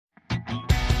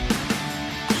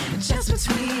Just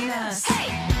between us.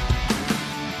 Hey.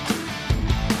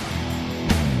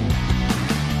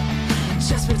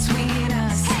 Just between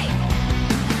us. Hey.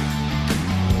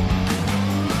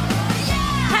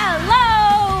 Yeah.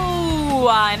 Hello!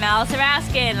 I'm Allison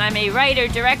Raskin. I'm a writer,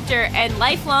 director, and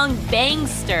lifelong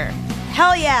bangster.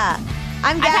 Hell yeah.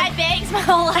 I've had bangs my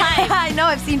whole life. I know,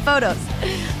 I've seen photos.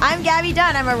 I'm Gabby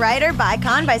Dunn. I'm a writer,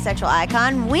 bicon, bisexual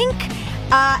icon, wink,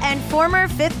 and former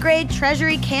 5th grade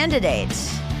Treasury candidate.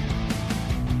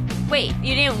 Wait,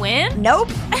 you didn't win? Nope.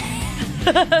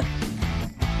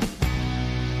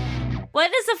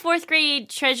 What is a 4th grade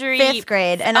Treasury? 5th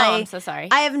grade. And I'm so sorry.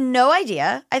 I have no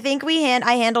idea. I think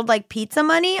I handled like pizza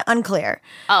money. Unclear.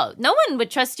 Oh, no one would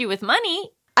trust you with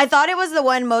money. I thought it was the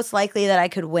one most likely that I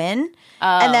could win,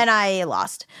 and then I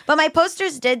lost. But my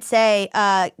posters did say,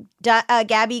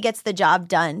 Gabby gets the job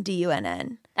done,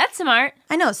 D-U-N-N. That's smart.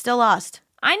 I know, still lost.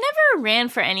 I never ran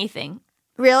for anything.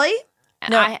 Really?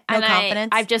 No confidence?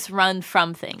 I've just run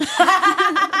from things.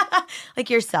 Like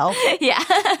yourself? Yeah.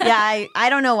 Yeah, I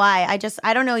don't know why.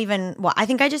 I don't know even, well, I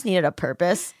think I just needed a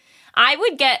purpose. I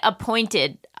would get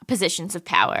appointed positions of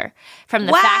power from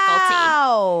the Wow.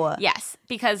 faculty. Yes,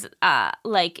 because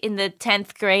like in the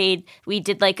 10th grade, we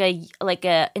did like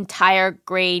a entire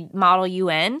grade model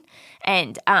UN,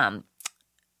 and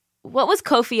what was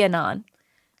Kofi Annan?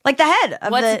 Like the head of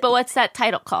But what's that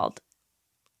title called?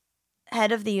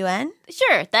 head of the UN?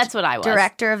 Sure, that's what I was.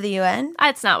 Director of the UN?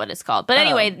 That's not what it's called. But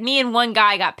anyway, me and one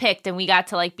guy got picked, and we got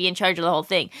to like be in charge of the whole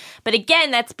thing. But again,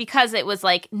 that's because it was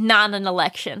like not an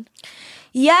election.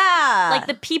 Yeah. Like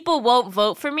the people won't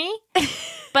vote for me,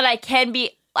 but I can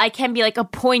be like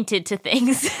appointed to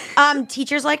things.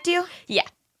 Teachers liked you? Yeah.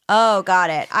 Oh, got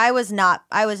it. I was not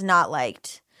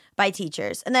liked by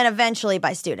teachers, and then eventually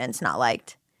by students, not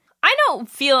liked. I don't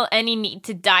feel any need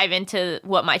to dive into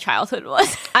what my childhood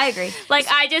was. I agree. Like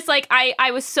I just like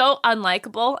I was so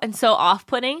unlikable and so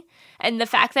off-putting, and the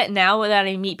fact that now that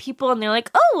I meet people and they're like,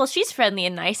 "Oh, well, she's friendly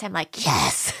and nice," I'm like,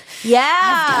 "Yes, Yeah.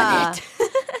 I've done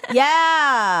it."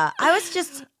 Yeah. I was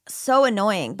just so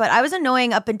annoying, but I was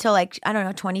annoying up until like, I don't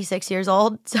know, 26 years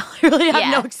old, so I really have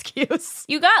Yeah. no excuse.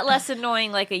 You got less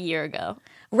annoying like a year ago.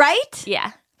 Right?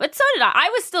 Yeah. But so did I. I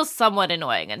was still somewhat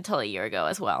annoying until a year ago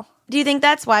as well. Do you think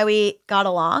that's why we got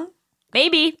along?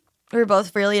 Maybe. We were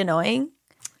both really annoying,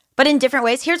 but in different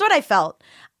ways. Here's what I felt.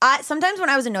 Sometimes when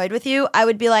I was annoyed with you, I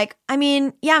would be like, I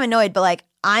mean, yeah, I'm annoyed, but like,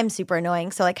 I'm super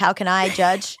annoying. So like, how can I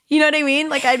judge? You know what I mean?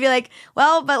 Like, I'd be like,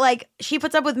 well, but like, she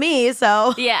puts up with me,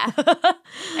 so. Yeah.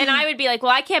 And I would be like,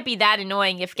 well, I can't be that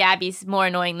annoying if Gabby's more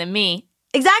annoying than me.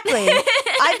 Exactly.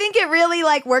 I think it really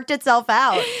like worked itself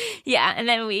out. Yeah. And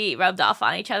then we rubbed off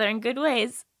on each other in good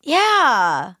ways.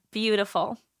 Yeah.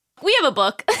 Beautiful. We have a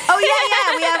book. Oh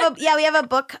yeah. We have a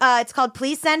book. It's called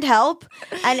Please Send Help,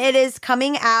 and it is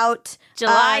coming out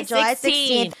July July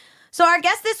 16th. So our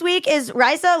guest this week is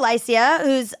Raisa Alicia,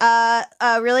 who's a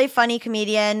really funny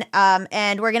comedian,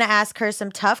 and we're gonna ask her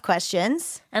some tough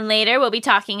questions. And later we'll be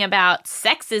talking about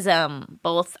sexism,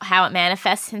 both how it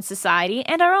manifests in society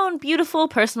and our own beautiful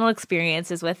personal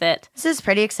experiences with it. This is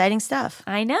pretty exciting stuff.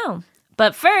 I know.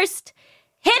 But first,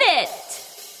 hit it!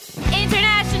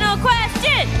 International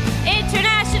question!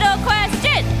 International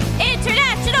question!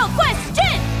 International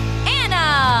question!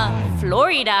 Anna,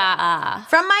 Florida.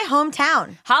 From my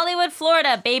hometown, Hollywood,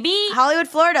 Florida, baby. Hollywood,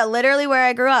 Florida, literally where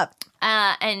I grew up.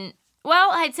 And, well,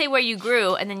 I'd say where you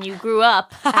grew, and then you grew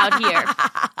up out here.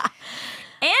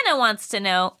 Anna wants to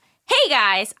know, hey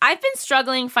guys, I've been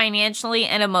struggling financially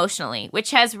and emotionally,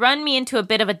 which has run me into a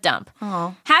bit of a dump.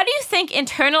 Oh. How do you think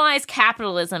internalized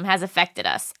capitalism has affected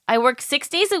us? I work 6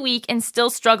 days a week and still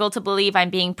struggle to believe I'm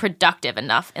being productive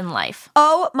enough in life.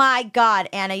 Oh my God,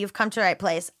 Anna, you've come to the right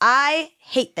place. I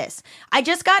hate this. I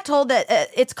just got told that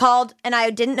it's called, and I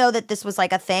didn't know that this was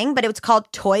like a thing, but it was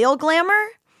called toil glamour,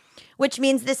 which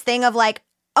means this thing of like,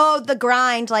 oh, the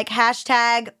grind, like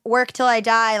hashtag work till I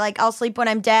die, like I'll sleep when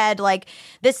I'm dead, like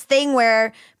this thing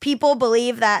where people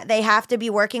believe that they have to be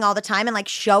working all the time and like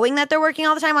showing that they're working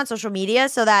all the time on social media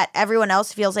so that everyone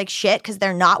else feels like shit because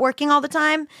they're not working all the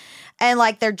time. And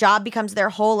like their job becomes their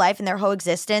whole life and their whole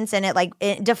existence, and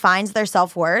it defines their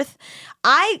self-worth.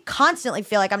 I constantly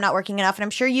feel like I'm not working enough, and I'm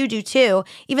sure you do too,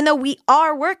 even though we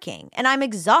are working, and I'm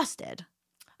exhausted.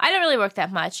 I don't really work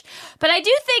that much. But I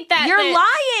do think that You're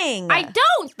lying. I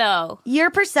don't, though. Your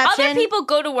perception. Other people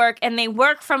go to work and they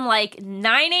work from like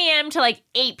 9 a.m. to like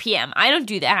 8 p.m. I don't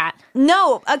do that.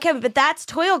 No, okay, but that's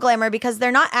toil glamour because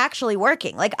they're not actually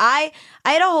working. Like I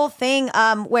had a whole thing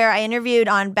where I interviewed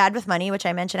on Bad with Money, which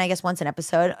I mentioned I guess once an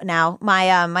episode now. My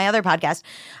other podcast,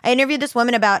 I interviewed this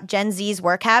woman about Gen Z's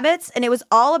work habits, and it was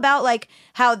all about like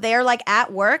how they're like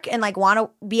at work and like want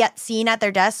to be seen at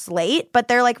their desks late, but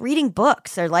they're like reading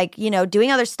books or like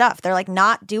doing other stuff. They're like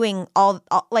not doing all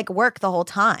like work the whole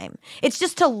time. It's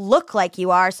just to look like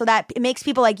you are, so that it makes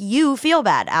people like you feel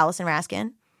bad. Allison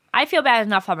Raskin. I feel bad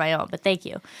enough on my own, but thank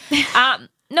you.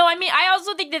 No, I mean, I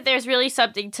also think that there's really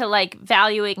something to like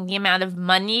valuing the amount of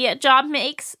money a job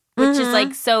makes, which is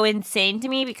like so insane to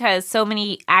me because so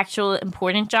many actual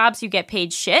important jobs you get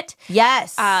paid shit.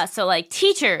 Yes. So like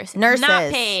teachers, nurses,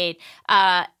 not paid.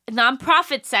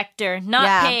 Nonprofit sector,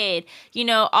 not paid.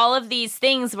 All of these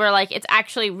things where like it's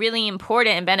actually really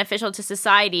important and beneficial to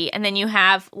society, and then you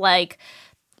have like,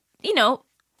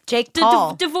 Jake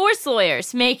Paul. Divorce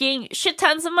lawyers making shit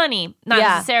tons of money. Not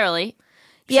necessarily.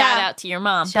 Shout out to your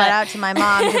mom. Shout out to my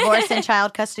mom, divorce and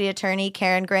child custody attorney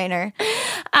Karen Grainer.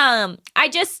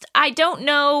 I don't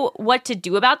know what to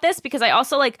do about this because I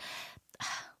also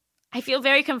I feel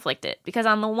very conflicted because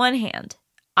on the one hand,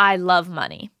 I love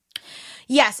money.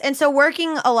 Yes, and so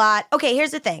working a lot. Okay,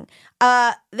 here's the thing.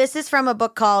 This is from a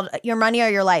book called Your Money or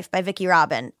Your Life by Vicki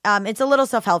Robin. It's a little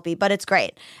self-helpy, but it's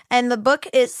great. And the book,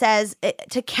 it says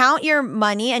to count your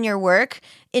money and your work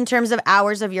in terms of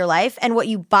hours of your life and what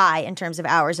you buy in terms of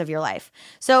hours of your life.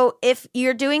 So if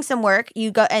you're doing some work, you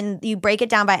go and you break it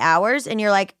down by hours and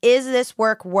you're like, is this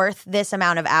work worth this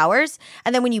amount of hours?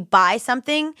 And then when you buy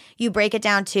something, you break it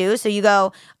down too. So you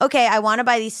go, okay, I want to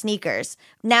buy these sneakers.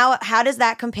 Now, how does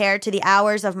that compare to the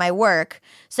hours of my work?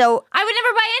 So I would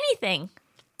never buy anything.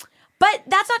 But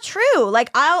that's not true. Like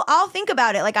I'll think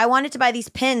about it. Like I wanted to buy these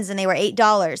pins and they were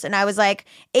 $8, and I was like,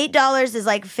 $8 is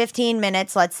like 15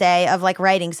 minutes, let's say, of like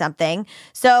writing something.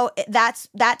 So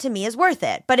that to me is worth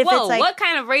it. But if it's like, what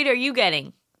kind of rate are you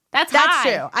getting? That's high.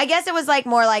 True. I guess it was like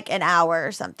more like an hour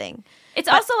or something. It's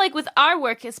also like with our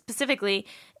work specifically,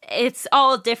 it's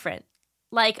all different.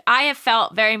 Like I have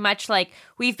felt very much like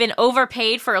we've been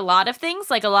overpaid for a lot of things,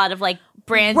 like a lot of like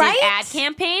branded ad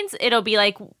campaigns. It'll be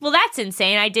like, well, that's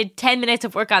insane. I did 10 minutes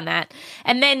of work on that.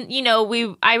 And then,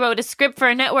 I wrote a script for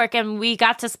a network and we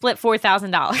got to split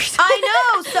 $4,000.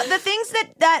 I know. So the things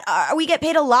that we get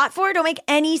paid a lot for don't make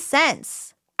any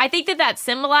sense. I think that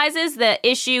symbolizes the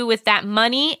issue with that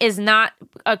money is not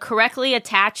correctly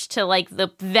attached to like the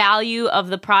value of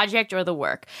the project or the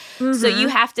work. Mm-hmm. So you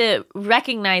have to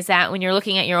recognize that when you're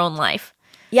looking at your own life.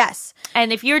 Yes.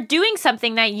 And if you're doing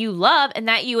something that you love and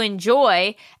that you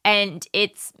enjoy and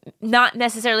it's not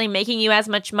necessarily making you as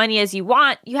much money as you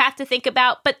want, you have to think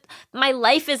about, but my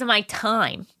life is my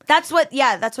time. That's what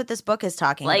this book is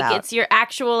talking about. Like it's your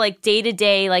actual like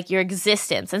day-to-day, like your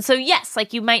existence. And so yes,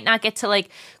 like you might not get to like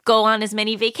go on as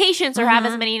many vacations or have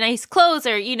as many nice clothes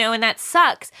or, and that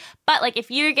sucks. But like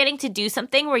if you're getting to do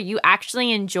something where you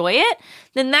actually enjoy it,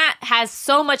 then that has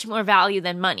so much more value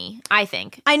than money, I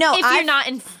think. I know.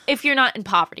 If you're not in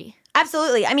poverty.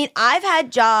 Absolutely. I mean, I've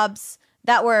had jobs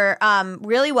that were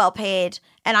really well paid,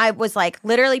 and I was like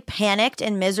literally panicked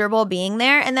and miserable being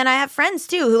there. And then I have friends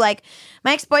too who like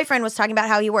my ex-boyfriend was talking about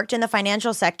how he worked in the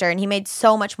financial sector and he made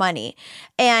so much money.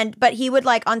 But he would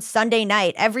like on Sunday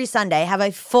night, every Sunday, have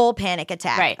a full panic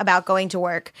attack about going to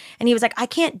work. And he was like, I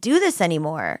can't do this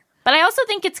anymore. But I also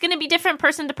think it's going to be different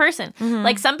person to person. Mm-hmm.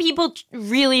 Like some people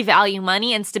really value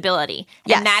money and stability.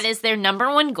 Yes. And that is their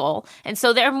number one goal. And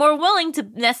so they're more willing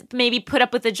to maybe put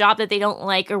up with a job that they don't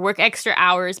like or work extra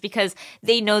hours because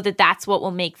they know that that's what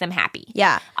will make them happy.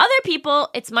 Yeah. Other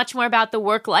people, it's much more about the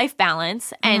work-life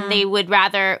balance. And they would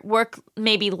rather work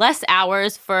maybe less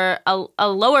hours for a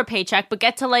lower paycheck, but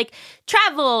get to like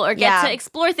travel or get to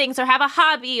explore things or have a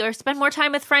hobby or spend more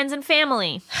time with friends and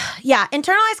family. Yeah.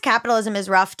 Internalized capitalism is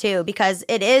rough too. Because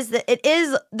it is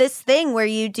this thing where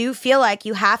you do feel like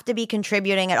you have to be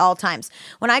contributing at all times.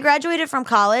 When I graduated from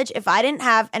college, if I didn't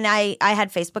have, and I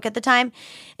had Facebook at the time,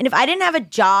 and if I didn't have a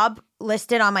job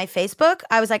listed on my Facebook,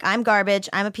 I was like, I'm garbage.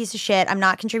 I'm a piece of shit. I'm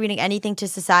not contributing anything to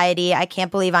society. I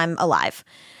can't believe I'm alive.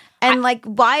 And like,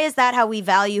 why is that how we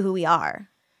value who we are?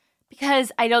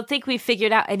 Because I don't think we've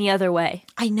figured out any other way.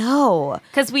 I know.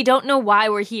 Because we don't know why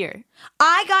we're here.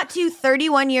 I got to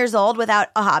 31 years old without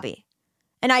a hobby.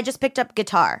 And I just picked up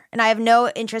guitar, and I have no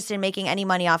interest in making any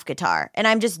money off guitar. And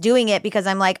I'm just doing it because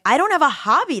I'm like, I don't have a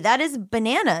hobby. That is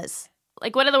bananas.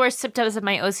 Like one of the worst symptoms of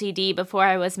my OCD before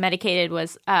I was medicated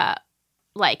was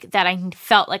like that I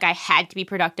felt like I had to be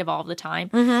productive all the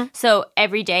time. So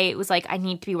every day it was like I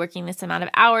need to be working this amount of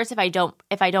hours. If I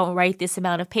don't write this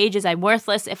amount of pages, I'm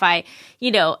worthless. If I,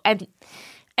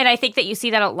 and I think that you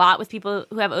see that a lot with people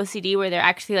who have OCD where they're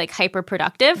actually like hyper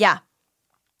productive. Yeah.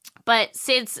 But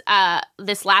since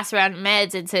this last round of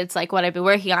meds and since like what I've been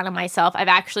working on myself, I've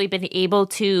actually been able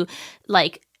to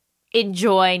like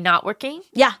enjoy not working.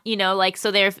 Yeah. Like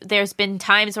so there's been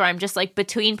times where I'm just like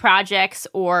between projects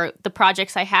or the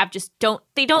projects I have just don't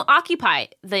occupy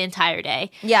the entire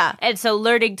day. Yeah. And so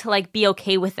learning to like be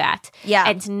okay with that. Yeah.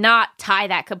 And to not tie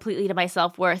that completely to my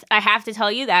self-worth. I have to tell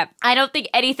you that I don't think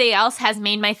anything else has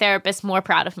made my therapist more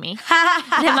proud of me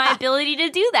than my ability to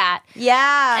do that.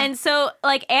 Yeah. And so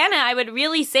like Anna, I would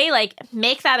really say like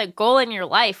make that a goal in your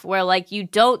life where like you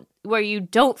don't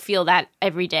feel that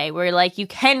every day, where like you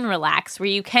can relax, where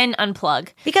you can unplug.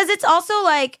 Because it's also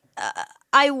like,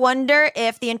 I wonder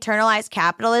if the internalized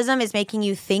capitalism is making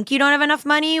you think you don't have enough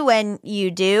money when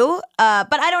you do.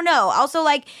 But I don't know. Also,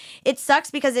 like, it sucks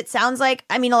because it sounds like,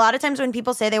 I mean, a lot of times when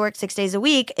people say they work 6 days a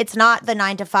week, it's not the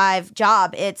 9-to-5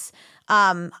 job. It's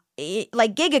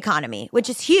like gig economy, which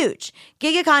is huge.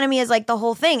 Gig economy is like the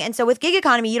whole thing. And so with gig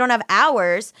economy, you don't have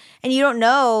hours and you don't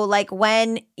know like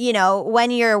when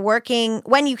you're working,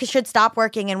 when you should stop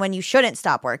working and when you shouldn't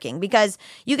stop working, because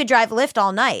you could drive Lyft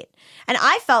all night. And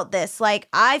I felt this, like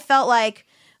I felt like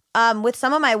with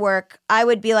some of my work, I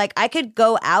would be like, I could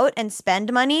go out and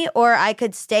spend money or I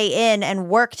could stay in and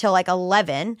work till like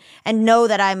 11 and know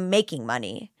that I'm making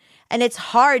money. And it's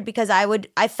hard because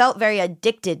I felt very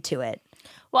addicted to it.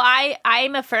 Well,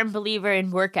 I'm a firm believer in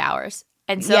work hours.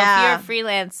 And so Yeah. if you're a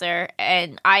freelancer,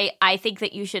 and I think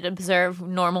that you should observe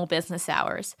normal business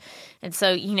hours. And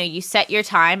so, you set your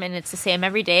time and it's the same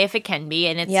every day if it can be.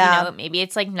 And it's, maybe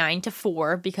it's like 9 to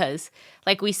 4 because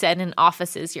like we said, in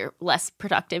offices, you're less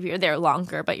productive. You're there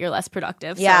longer, but you're less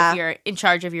productive. Yeah. So if you're in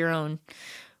charge of your own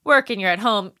work and you're at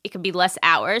home, it can be less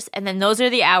hours. And then those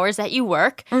are the hours that you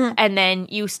work and then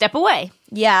you step away.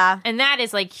 Yeah. And that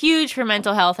is like huge for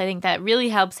mental health. I think that really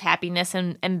helps happiness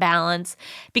and balance,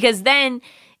 because then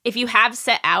if you have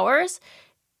set hours,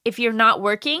 if you're not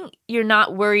working, you're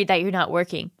not worried that you're not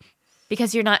working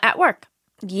because you're not at work.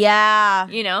 Yeah.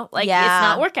 It's Yeah.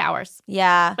 not work hours.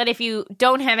 Yeah. But if you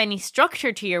don't have any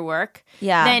structure to your work,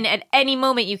 Yeah. then at any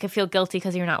moment you can feel guilty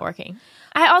because you're not working.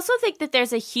 I also think that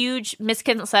there's a huge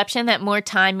misconception that more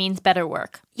time means better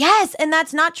work. Yes, and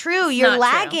that's not true. You're not true.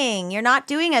 lagging. You're not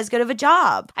doing as good of a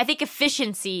job. I think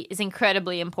efficiency is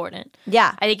incredibly important.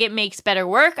 Yeah. I think it makes better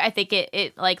work. I think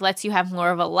it like lets you have more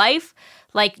of a life.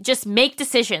 Like just make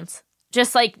decisions.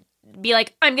 Just like be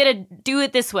like, I'm going to do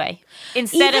it this way.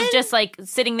 Instead of just like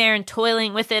sitting there and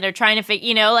toiling with it or trying to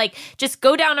figure, like just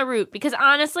go down a route. Because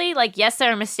honestly, like, yes,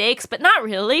 there are mistakes, but not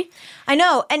really. I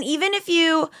know. And even if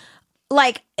you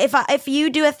like if you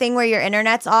do a thing where your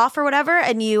internet's off or whatever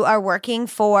and you are working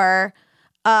for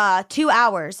 2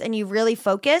 hours and you really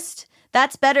focused,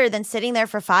 that's better than sitting there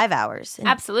for 5 hours.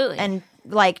 Absolutely. And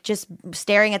like just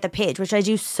staring at the page, which I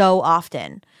do so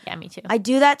often. Yeah, me too. I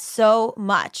do that so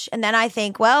much. And then I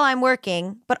think, well, I'm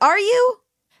working. But are you?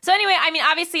 So anyway, I mean,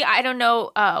 obviously, I don't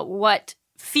know what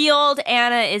field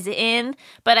Anna is in,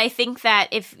 but I think that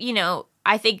if,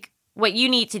 I think what you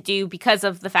need to do, because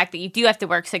of the fact that you do have to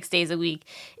work 6 days a week,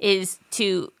 is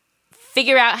to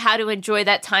figure out how to enjoy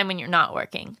that time when you're not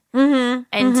working. And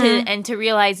to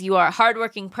realize you are a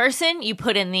hardworking person. You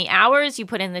put in the hours, you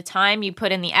put in the time, you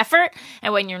put in the effort.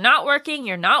 And when you're not working,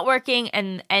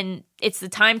 and it's the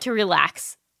time to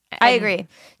relax. I agree.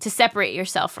 To separate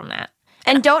yourself from that.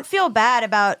 And don't feel bad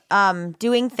about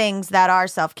doing things that are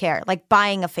self-care, like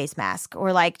buying a face mask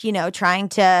or like, trying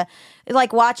to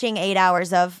like watching 8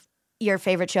 hours of your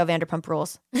favorite show, Vanderpump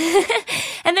Rules.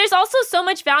 And there's also so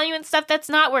much value in stuff that's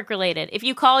not work related. If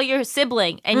you call your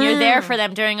sibling and you're there for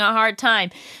them during a hard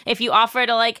time, if you offer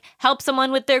to like help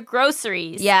someone with their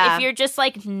groceries, Yeah. if you're just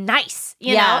like nice,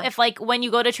 Yeah. if like when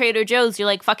you go to Trader Joe's, you're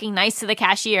like fucking nice to the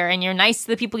cashier and you're nice to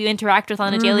the people you interact with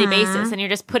on a daily basis, and you're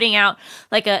just putting out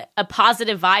like a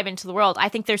positive vibe into the world. I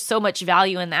think there's so much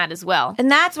value in that as well.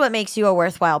 And that's what makes you a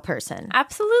worthwhile person.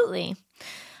 Absolutely.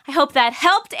 I hope that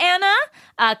helped, Anna.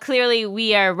 Clearly,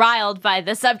 we are riled by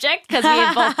the subject because we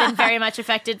have both been very much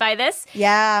affected by this.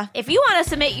 Yeah. If you want to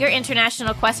submit your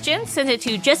international questions, send it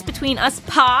to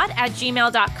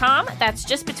justbetweenuspod@gmail.com. That's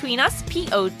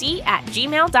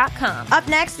justbetweenuspod@gmail.com. Up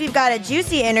next, we've got a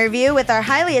juicy interview with our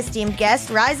highly esteemed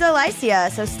guest, Riza Alicia,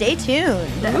 so stay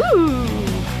tuned. Ooh.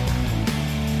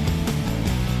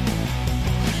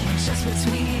 Just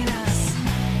between us.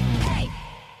 Hey.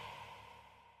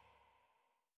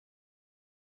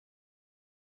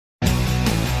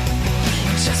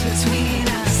 Just between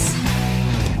us.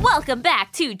 Welcome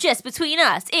back to Just Between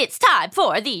Us. It's time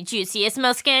for the juiciest,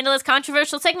 most scandalous,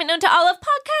 controversial segment known to all of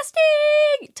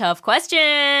podcasting. Tough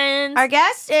questions. Our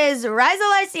guest is Riza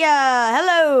Alicia.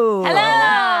 Hello.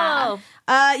 Hello.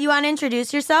 You want to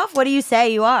introduce yourself? What do you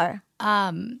say you are?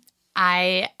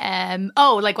 I am.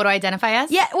 Oh, like what do I identify as?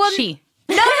 Yeah, well, she.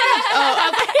 No.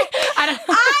 I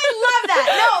love that.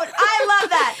 No, I love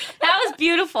that. That was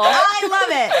beautiful. I love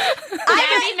it.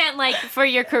 Gabby meant like for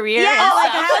your career. Yeah, and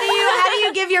like stuff. how do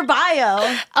you give your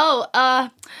bio?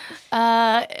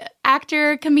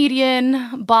 Actor,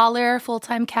 comedian, baller,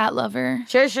 full-time cat lover.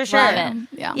 Sure. Love it.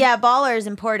 Yeah, baller is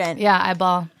important. Yeah, I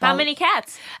ball. How many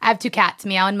cats? I have 2 cats,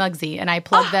 Meow and Muggsy, and I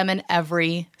plug them in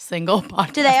every single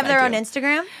podcast. Do they have their I own do.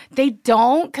 Instagram? They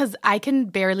don't, because I can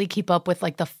barely keep up with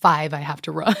like the 5 I have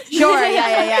to run. Sure,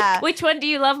 yeah. Which one do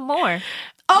you love more?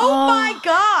 Oh my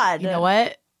God. You know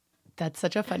what? That's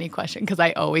such a funny question because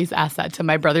I always ask that to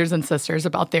my brothers and sisters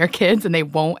about their kids and they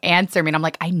won't answer me. And I'm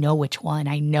like, I know which one.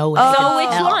 I know it. So which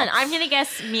one? I'm going to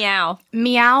guess Meow.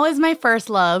 Meow is my first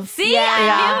love. See?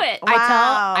 I knew it.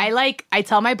 Wow. I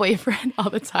tell my boyfriend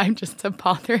all the time just to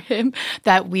bother him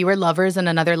that we were lovers in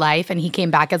another life and he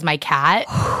came back as my cat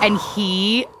and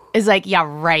he is like, yeah,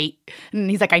 right. And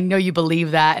he's like, I know you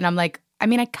believe that. And I'm like, I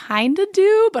mean, I kind of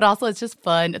do, but also it's just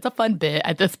fun. It's a fun bit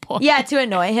at this point. Yeah, to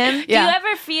annoy him. Do you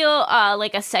ever feel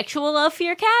like a sexual love for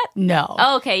your cat? No.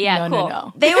 Oh, okay, yeah, No, cool.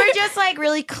 No. They were just like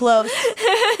really close.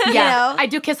 Yeah, You know? I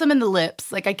do kiss him in the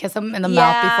lips. Like I kiss him in the Yeah.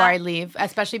 mouth before I leave,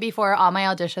 especially before all my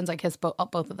auditions. I kiss both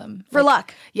of them For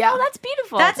luck. Yeah, Oh, that's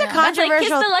beautiful. That's a That's like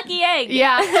controversial. kiss the lucky egg.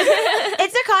 yeah.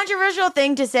 It's a controversial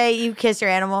thing to say you kiss your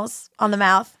animals on the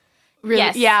mouth. Really?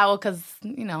 Yes. Yeah. Well, because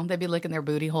they'd be licking their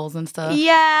booty holes and stuff.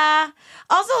 Yeah.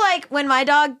 Also, like when my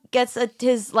dog gets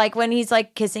when he's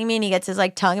like kissing me and he gets his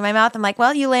like tongue in my mouth, I'm like,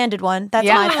 well, you landed one. That's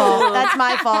Yeah. my fault. That's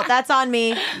my fault. That's on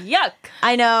me. Yuck.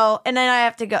 I know. And then I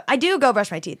have to go. I do go brush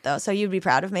my teeth though, so you'd be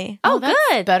proud of me. Oh, That's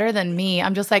good. better than me.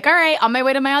 I'm just like, all right, on my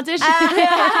way to my audition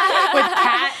with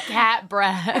cat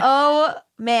breath. Oh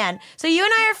man. So you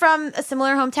and I are from a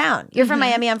similar hometown. You're from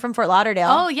Miami. I'm from Fort Lauderdale.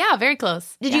 Oh yeah, very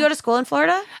close. Did you go to school in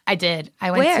Florida? I did.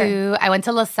 I Where? went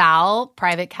to LaSalle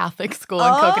private Catholic school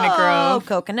in Coconut Grove.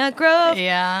 Coconut Grove.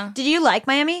 Yeah. Did you like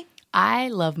Miami? I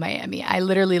love Miami. I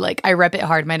literally I rep it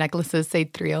hard. My necklaces say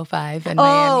 305 in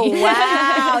Oh Miami.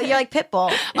 wow. You're like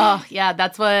Pitbull. Oh yeah,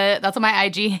 that's what my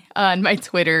IG and my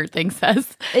Twitter thing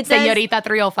says. It says- Señorita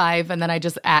 305, and then I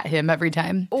just at him every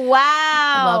time. Wow.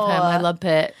 I love him. I love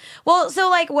Pitt. Well, so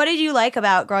like, what did you like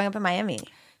about growing up in Miami?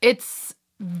 It's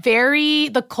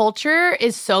the culture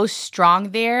is so strong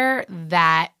there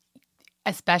that,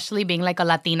 especially being like a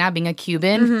Latina, being a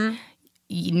Cuban,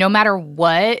 no matter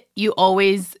what, you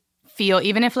always feel,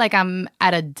 even if like I'm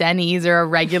at a Denny's or a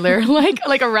regular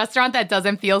like a restaurant that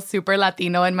doesn't feel super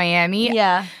Latino in Miami,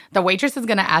 Yeah. the waitress is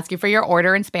gonna ask you for your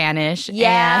order in Spanish.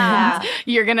 Yeah. And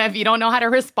you're gonna, if you don't know how to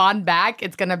respond back,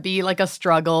 it's gonna be like a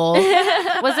struggle.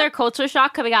 Was there a culture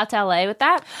shock coming out to LA with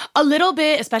that? A little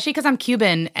bit, especially because I'm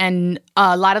Cuban, and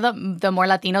a lot of the more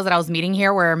Latinos that I was meeting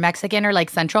here were Mexican or like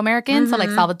Central American, so like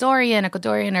Salvadorian,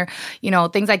 Ecuadorian, or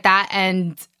things like that.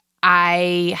 And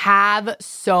I have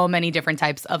so many different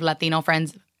types of Latino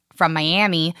friends from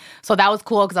Miami, so that was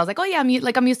cool because I was like, oh yeah, I'm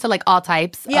used to like all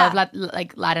types of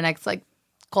like Latinx like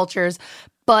cultures.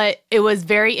 But it was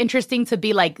very interesting to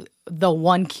be like the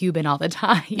one Cuban all the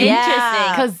time.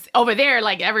 Yeah. Because over there,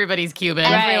 like everybody's Cuban.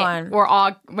 Everyone. We're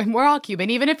all Cuban.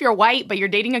 Even if you're white, but you're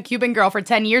dating a Cuban girl for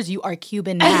 10 years, you are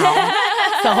Cuban now.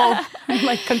 So,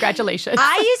 like, congratulations.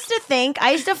 I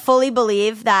used to fully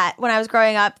believe that when I was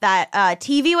growing up that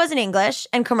TV was in English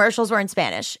and commercials were in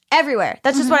Spanish everywhere.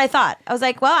 That's just what I thought. I was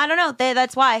like, well, I don't know.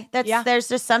 That's why. There's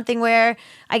just something where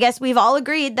I guess we've all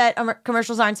agreed that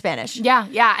commercials aren't Spanish.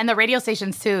 Yeah. And the radio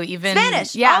stations too, even.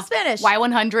 Spanish, Yeah. all Spanish.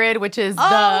 Y100, which is Oh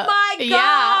my God.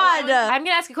 Yeah. I'm going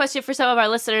to ask a question for some of our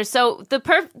listeners. So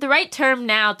the right term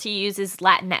now to use is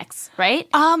Latinx, right?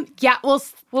 Yeah, well,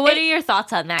 Well, what are your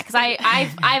thoughts on that? Because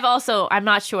I'm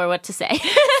not sure what to say.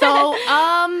 so,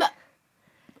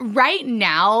 right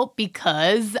now,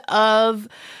 because of,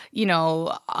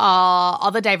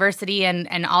 all the diversity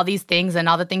and all these things and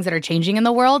all the things that are changing in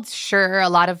the world, sure, a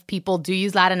lot of people do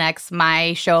use Latinx.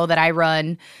 My show that I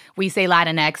run, we say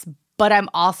Latinx, but I'm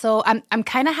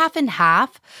kind of half and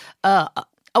half.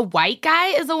 A white guy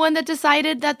is the one that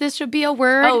decided that this should be a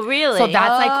word. Oh, really? So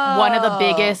that's like one of the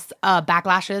biggest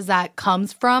backlashes that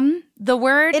comes from the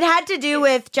word. It had to do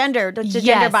with gender, the Yes,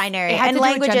 gender binary, it had and to do with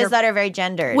languages gender. that are very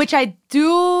gendered. Which I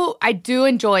do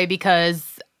enjoy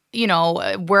because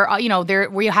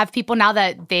we have people now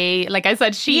that they, like I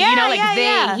said, she,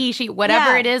 he, she,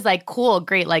 whatever Yeah. it is, like, cool,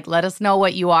 great. Like, let us know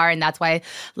what you are. And that's why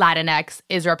Latinx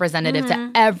is representative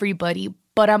to everybody.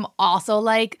 But I'm also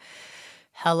like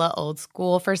hella old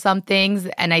school for some things.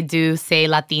 And I do say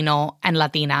Latino and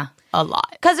Latina a lot.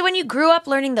 Because when you grew up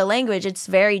learning the language, it's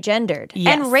very gendered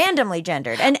Yes. and randomly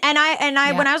gendered. And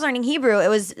I when I was learning Hebrew, it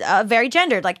was very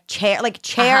gendered, like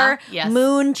chair, Yes.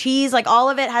 moon, cheese, like all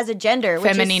of it has a gender.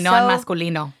 Which Femenino is so, and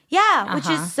masculino. Yeah, which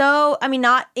is so. I mean,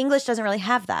 not English doesn't really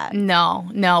have that.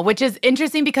 No, which is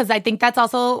interesting because I think that's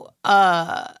also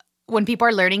when people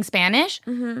are learning Spanish,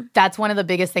 that's one of the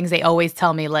biggest things they always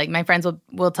tell me. Like my friends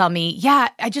will tell me, yeah,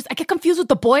 I get confused with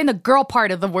the boy and the girl part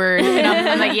of the word. And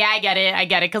I'm like, yeah, I get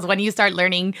it. Because when you start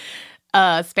learning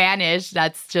Spanish,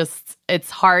 that's just, it's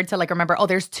hard to like remember, oh,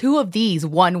 there's two of these,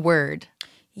 one word.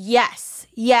 Yes,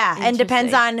 yeah, and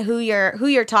depends on who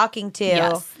you're talking to.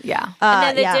 Yes, yeah. And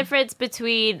then the yeah. difference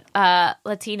between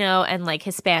Latino and like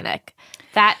Hispanic.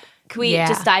 That can we Yeah.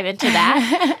 just dive into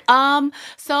that?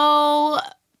 So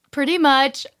pretty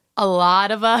much a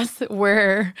lot of us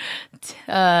were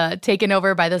taken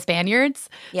over by the Spaniards.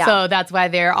 Yeah. So that's why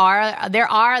there are a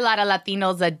lot of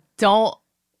Latinos that don't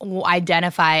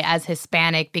identify as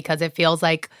Hispanic because it feels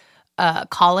like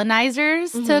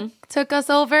colonizers took us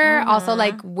over. Also,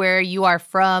 like where you are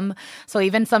from. So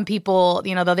even some people,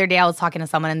 the other day I was talking to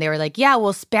someone and they were like, yeah,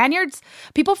 well,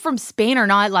 people from Spain are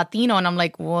not Latino. And I'm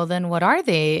like, well, then what are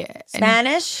they? And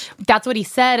Spanish. that's what he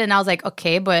said. And I was like,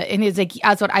 okay, and he's like,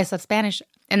 that's what I said, Spanish.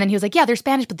 And then he was like, yeah, they're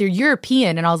Spanish, but they're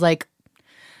European. And I was like,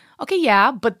 okay,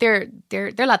 yeah, but they're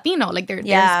Latino. Like they're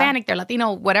Hispanic, they're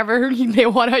Latino, whatever they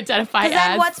want to identify as.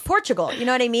 Then what's Portugal? You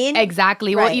know what I mean?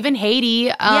 Exactly. Well, Right. even Haiti.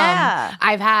 Yeah.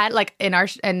 I've had like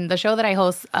in the show that I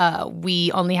host,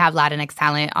 we only have Latinx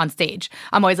talent on stage.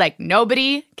 I'm always like,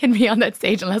 nobody can be on that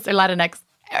stage unless they're Latinx.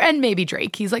 And maybe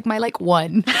Drake. He's like my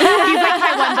one. He's like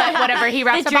my one, but whatever. He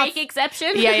raps The about Drake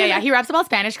exception? Yeah. He raps about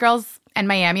Spanish girls and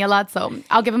Miami a lot, so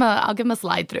I'll give him a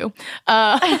slide through.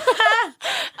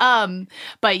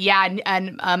 But yeah,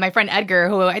 and my friend Edgar,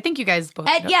 who I think you guys both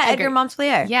know. Edgar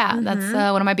Montclair. Yeah, that's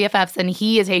one of my BFFs, and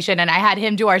he is Haitian, and I had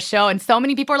him do our show, and so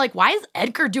many people are like, why is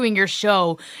Edgar doing your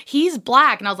show? He's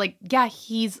Black. And I was like, yeah,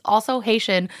 he's also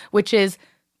Haitian, which is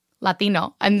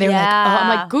Latino. And they're like, oh, I'm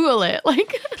like, Google it.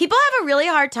 Like, People have a really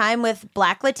hard time with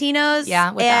Black Latinos.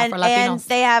 Yeah, with and Afro-Latinos.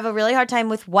 they have a really hard time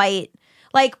with white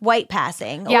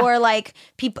passing Yeah. or like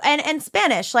people and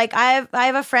Spanish. Like I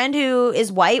have a friend who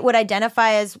is white, would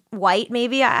identify as white.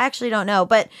 Maybe I actually don't know,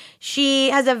 but she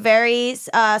has a very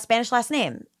Spanish last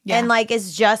name. Yeah. And like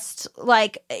is just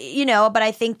like but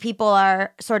I think people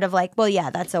are sort of like, well, yeah,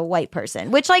 that's a white person,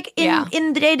 which like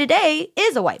in the day to day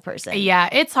is a white person. yeah,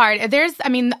 it's hard.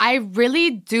 I really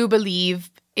do believe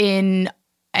in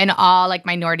all like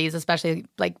minorities, especially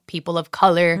like people of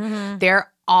color.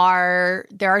 There are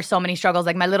so many struggles.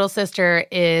 Like my little sister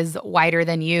is whiter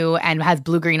than you and has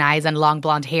blue-green eyes and long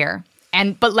blonde hair.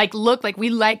 But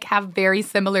we have very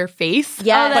similar face,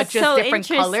 Yeah, but that's just so different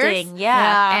colors. interesting.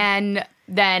 Yeah. And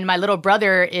then my little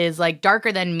brother is like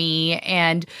darker than me,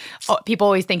 and people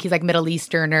always think he's like Middle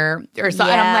Eastern or something.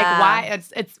 And I'm like, why?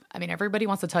 It's. I mean, everybody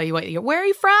wants to tell you where are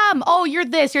you from? Oh, you're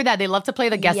this, you're that. They love to play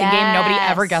the guessing game. Nobody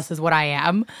ever guesses what I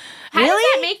am. How does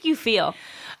that make you feel?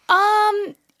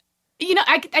 I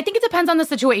think it depends on the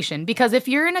situation, because if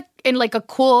you're in like a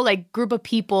cool like group of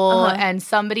people and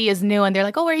somebody is new and they're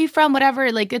like, oh, where are you from?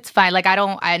 Whatever, like it's fine. Like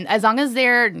as long as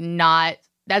they're not.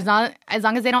 As long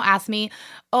as they don't ask me,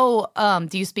 do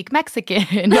you speak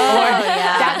Mexican? Or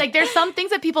that, like, there's some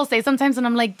things that people say sometimes, and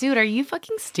I'm like, dude, are you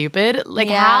fucking stupid? Like,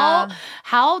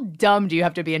 how dumb do you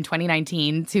have to be in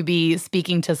 2019 to be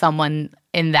speaking to someone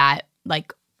in that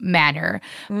like manner?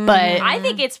 But I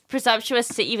think it's presumptuous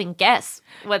to even guess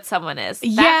what someone is. That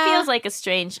Yeah. feels like a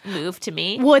strange move to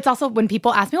me. well, it's also when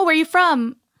people ask me, oh, where are you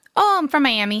from? Oh, I'm from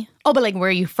Miami. Oh, but like, where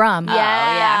are you from?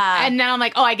 Yeah. And then I'm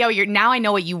like, oh, I get what now I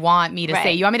know what you want me to say.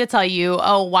 Right. You want me to tell you,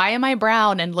 oh, why am I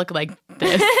brown and look like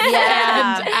this?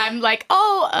 Yeah. And I'm like,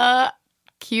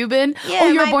 Cuban. Yeah, oh,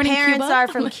 you were my born in parents Cuba? are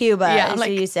from Cuba. Yeah, is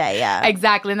like- what you say. Yeah.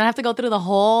 Exactly. And then I have to go through the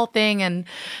whole thing, and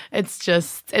it's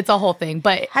a whole thing.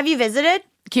 But Have you visited?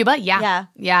 Cuba, yeah. Yeah.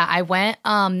 Yeah, I went,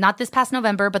 not this past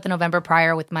November, but the November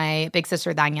prior with my big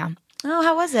sister, Danya. Oh,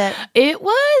 how was it? It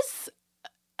was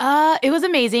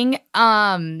amazing. It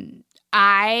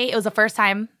was the first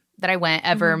time that I went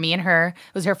ever, me and her.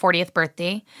 It was her 40th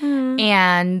birthday.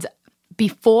 And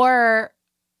before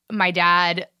my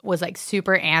dad was like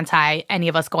super anti any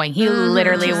of us going. He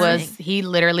literally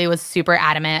was super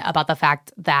adamant about the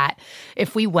fact that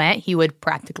if we went, he would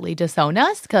practically disown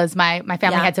us because my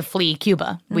family had to flee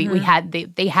Cuba. We had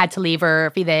they had to leave,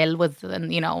 or Fidel was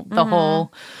the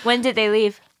whole. When did they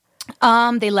leave?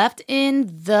 They left in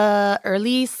the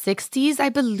early 60s, I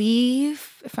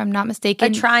believe, if I'm not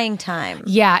mistaken. A trying time.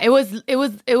 Yeah, it was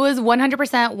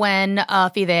 100% when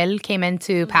Fidel came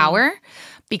into power,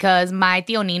 because my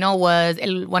tío Nino was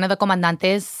one of the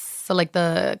comandantes, so like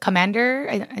the commander,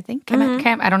 I think. I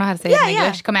don't know how to say it in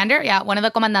English. Yeah. Commander, yeah, one of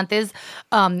the comandantes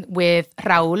with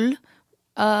Raúl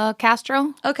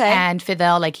Castro. Okay. And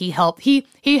Fidel, like he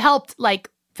helped like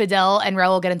Fidel and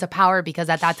Raúl get into power, because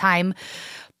at that time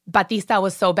Batista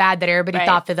was so bad that everybody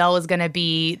thought Fidel was going to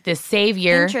be this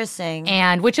savior. Interesting.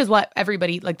 And which is what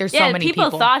everybody, like there's so many people.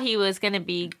 People thought he was going to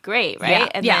be great, right?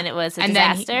 And then it was a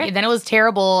disaster. Then it was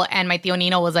terrible. And my tío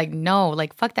Nino was like, no,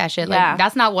 like fuck that shit. Like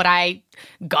that's not what I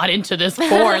got into this for.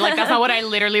 Like that's not what I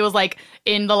literally was like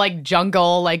in the like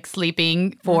jungle, like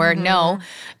sleeping for. No.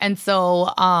 And so,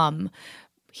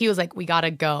 he was like, we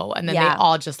gotta go. And then they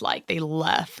all just like, they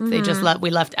left. They just left.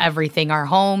 We left everything, our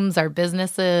homes, our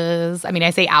businesses. I mean, I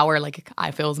say our, like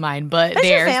I feel it's mine, but That's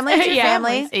your theirs. family. It's your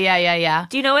family. Yeah.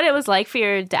 Do you know what it was like for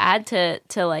your dad to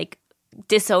like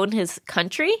disown his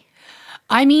country?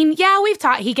 I mean, yeah, we've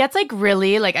talked. He gets like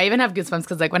really like, I even have goosebumps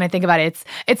because like when I think about it,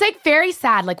 it's like very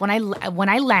sad. Like when I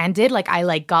landed, like I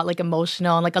like got like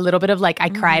emotional and like a little bit of like I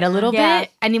cried a little bit.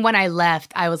 And then when I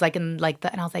left, I was like in like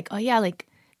and I was like, oh yeah, like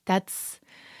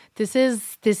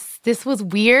this was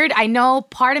weird. I know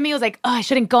part of me was like, oh, I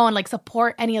shouldn't go and like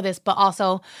support any of this, but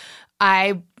also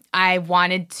I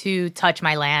wanted to touch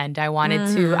my land. I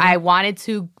wanted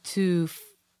to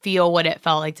feel what it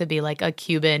felt like to be like a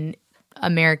Cuban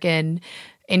American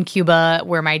in Cuba,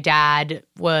 where my dad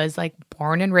was like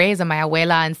born and raised, and my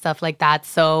abuela and stuff like that.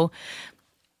 So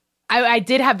I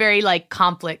did have very like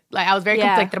conflict. Like I was very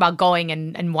conflicted about going,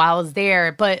 and while I was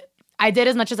there, but I did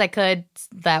as much as I could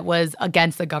that was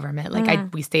against the government.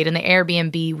 Like we stayed in the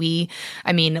Airbnb.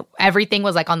 Everything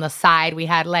was like on the side. We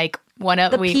had like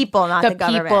people, not the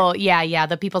government. People, yeah.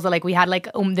 The people. So like we had like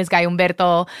this guy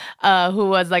Humberto, who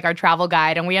was like our travel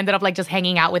guide, and we ended up like just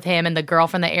hanging out with him and the girl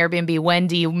from the Airbnb,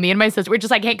 Wendy. Me and my sister were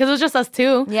just like, because it was just us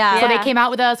two. Yeah. So they came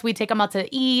out with us. We'd take them out to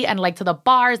eat and like to the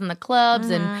bars and the clubs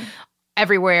and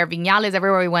everywhere, Viñales,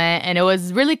 everywhere we went. And it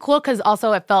was really cool because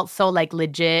also it felt so like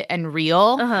legit and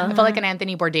real. It felt like an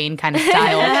Anthony Bourdain kind of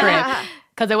style trip.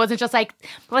 Because it wasn't just like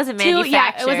It wasn't manufactured.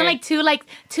 Yeah, it wasn't like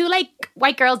two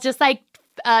white girls just like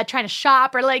trying to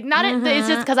shop or like not. It's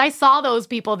just because I saw those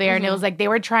people there and it was like they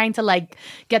were trying to like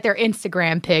get their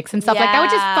Instagram pics and stuff like that,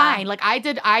 which is fine. Like I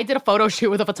did a photo shoot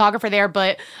with a photographer there,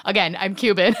 but again, I'm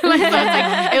Cuban. So it's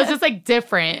like, it was just like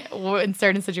different in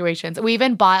certain situations. We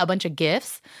even bought a bunch of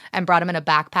gifts and brought them in a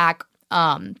backpack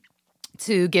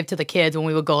to give to the kids when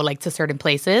we would go like to certain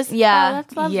places. Yeah. Oh,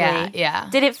 that's lovely. Yeah.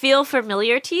 Did it feel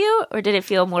familiar to you, or did it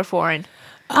feel more foreign?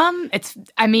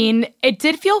 It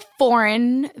did feel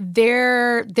foreign.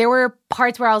 There were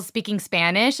parts where I was speaking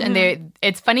Spanish, and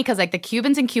it's funny because like the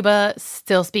Cubans in Cuba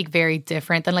still speak very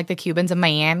different than like the Cubans in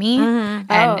Miami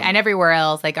and everywhere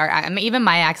else. Like even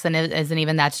my accent isn't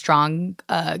even that strong.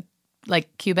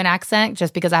 Like Cuban accent,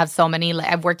 just because I have so many, like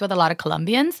I've worked with a lot of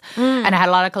Colombians and I had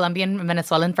a lot of Colombian and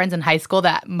Venezuelan friends in high school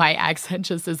that my accent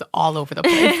just is all over the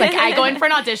place. Like I go in for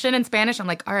an audition in Spanish, I'm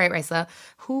like, all right, Raisa,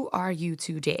 who are you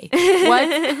today?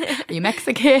 What? Are you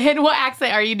Mexican? What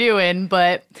accent are you doing?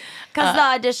 But because the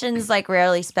auditions like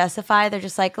rarely specify, they're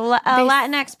just like a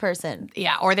Latinx person.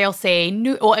 Yeah, or they'll say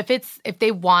if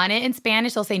they want it in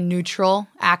Spanish, they'll say neutral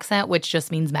accent, which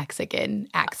just means Mexican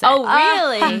accent. Oh,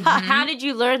 really? How did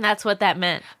you learn that's what that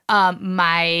meant?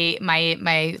 My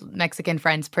Mexican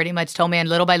friends pretty much told me, and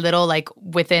little by little, like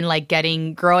within like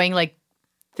growing like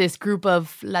this group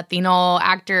of Latino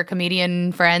actor,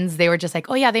 comedian friends, they were just like,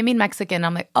 oh yeah, they mean Mexican.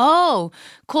 I'm like, oh,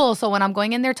 cool. So when I'm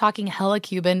going in there talking hella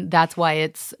Cuban, that's why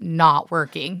it's not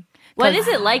working. What is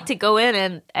it like to go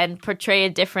in and portray a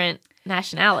different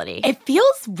nationality? It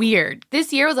feels weird.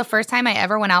 This year was the first time I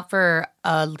ever went out for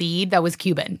a lead that was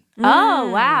Cuban. Oh,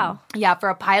 wow. Yeah, for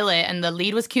a pilot, and the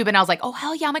lead was Cuban. I was like, oh,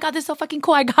 hell yeah, oh my God, this is so fucking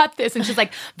cool. I got this. And she's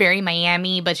like very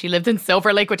Miami, but she lived in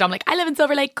Silver Lake, which I'm like, I live in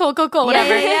Silver Lake, cool,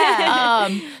 whatever. Yeah.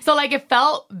 So like it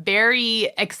felt very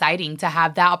exciting to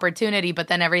have that opportunity, but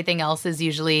then everything else is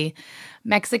usually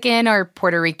Mexican or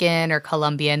Puerto Rican or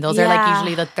Colombian. Those are like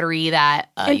usually the three that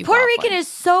and Puerto Rican is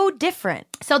so different.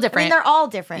 So different. I mean, they're all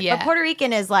different. Yeah. But Puerto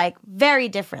Rican is like very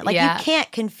different. Like you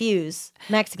can't confuse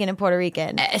Mexican and Puerto Rican.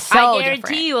 Rican. So I guarantee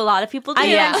different. you a lot of people do. I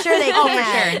mean, I'm sure they can. Oh,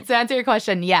 for sure. To answer your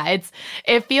question, yeah,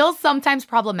 it feels sometimes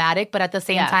problematic, but at the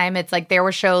same time, it's like there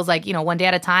were shows like, One Day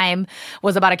at a Time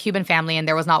was about a Cuban family and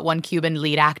there was not one Cuban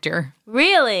lead actor.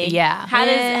 Really? Yeah. How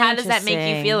does that make you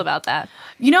Interesting. feel about that?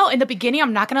 In the beginning,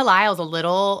 I'm not going to lie, I was a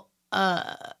little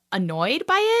annoyed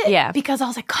by it. Yeah. Because I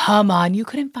was like, come on, you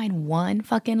couldn't find one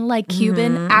fucking like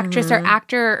Cuban actress or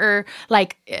actor or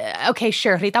like, okay,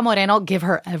 sure, Rita Moreno, give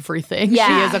her everything. Yeah.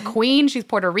 She is a queen. She's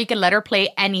Puerto Rican. Let her play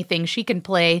anything. She can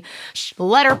play,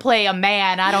 let her play a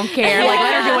man. I don't care. Like,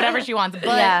 let her do whatever she wants.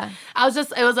 But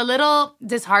it was a little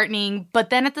disheartening. But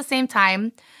then at the same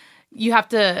time, you have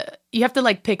to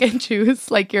like pick and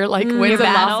choose like your like wins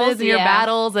and losses and your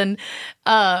battles and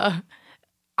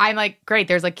I'm like, great,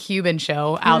 there's a Cuban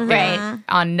show out there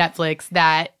on Netflix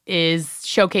that is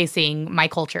showcasing my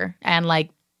culture and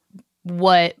like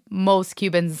what most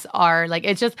Cubans are like.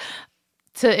 It's just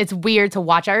it's weird to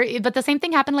watch. But the same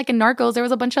thing happened like in Narcos. There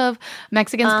was a bunch of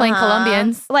Mexicans playing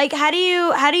Colombians. Like, how do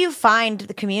you find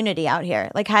the community out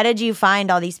here? Like, how did you find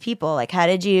all these people? Like, how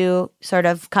did you sort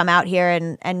of come out here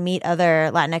and meet other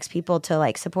Latinx people to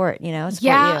like support you?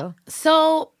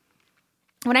 So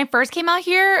when I first came out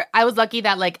here, I was lucky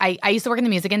that like I used to work in the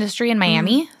music industry in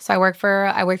Miami. So I worked for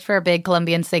a big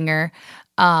Colombian singer,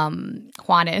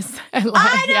 Juanes. I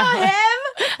know him.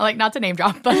 I'm like, not to name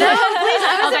drop, but No, please.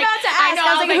 I was about to ask.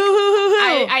 I was like,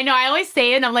 who? I know. I always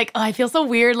say it, and I'm like, oh, I feel so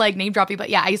weird, like name dropping. But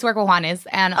yeah, I used to work with Juanes,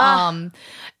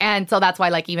 and so that's why,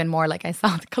 like, even more, like, I saw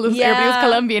everybody was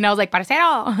Colombian. I was like,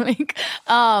 parcero, like,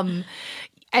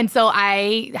 and so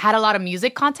I had a lot of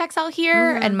music contacts out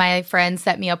here, and my friends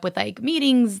set me up with like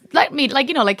meetings, like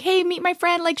hey, meet my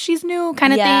friend, like she's new,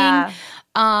 kind of thing.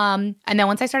 And then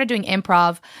once I started doing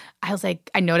improv, I was like,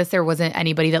 I noticed there wasn't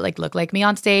anybody that like looked like me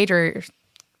on stage or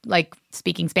like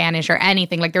speaking Spanish or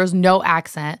anything. Like there was no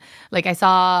accent. Like I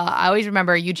always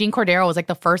remember Eugene Cordero was like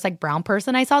the first like brown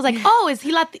person I saw. I was like, oh, is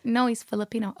he Latino? No, he's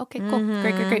Filipino. Okay, cool.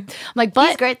 Great. I'm like, but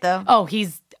He's great though. Oh,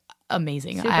 he's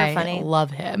amazing. Super I funny. love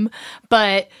him.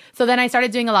 But so then I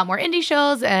started doing a lot more indie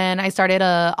shows and I started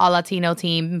a all Latino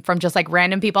team from just like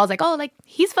random people. I was like, oh, like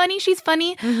he's funny, she's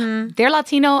funny. They're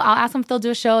Latino. I'll ask them if they'll do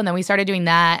a show. And then we started doing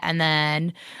that. And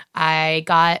then I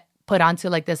got put onto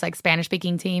like this like Spanish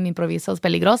speaking team, Improvisos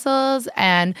Peligrosos.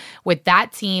 And with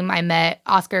that team, I met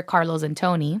Oscar, Carlos, and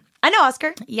Tony. I know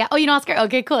Oscar. Yeah. Oh, you know Oscar?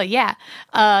 Okay, cool. Yeah.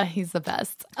 He's the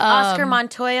best. Oscar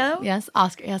Montoya. Yes,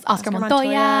 Oscar. Yes, Oscar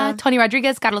Montoya, Tony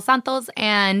Rodriguez, Carlos Santos,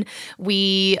 and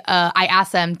I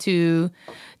asked them to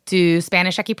do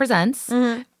Spanish Aquí Presents,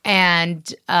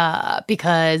 and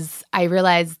because I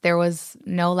realized there was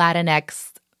no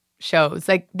Latinx shows,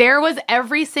 like there was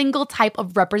every single type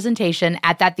of representation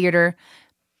at that theater,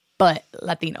 but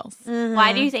Latinos.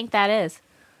 Why do you think that is?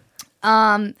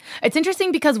 It's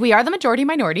interesting because we are the majority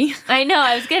minority. I know.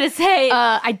 I was gonna say.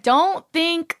 I don't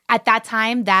think at that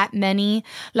time that many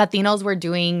Latinos were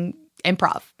doing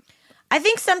improv. I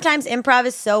think sometimes improv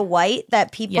is so white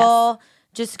that people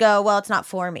just go, well, it's not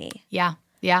for me. Yeah.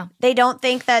 They don't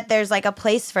think that there's like a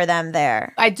place for them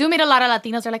there. I do meet a lot of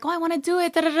Latinos. They're like, oh, I want to do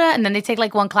it. Da, da, da. And then they take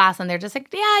like one class and they're just like,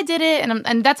 yeah, I did it.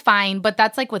 And that's fine. But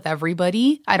that's like with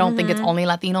everybody. I don't think it's only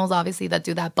Latinos, obviously, that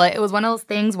do that. But it was one of those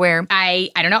things where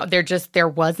I don't know. There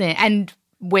wasn't. And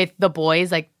with the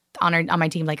boys, like on my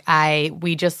team, like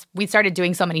we started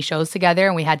doing so many shows together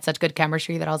and we had such good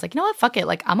chemistry that I was like, you know what? Fuck it.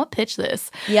 Like, I'm going to pitch this.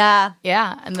 Yeah.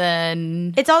 Yeah. And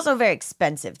then It's also very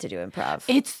expensive to do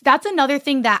improv. that's another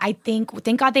thing that I think,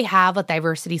 thank God they have a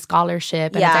diversity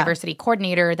scholarship and a diversity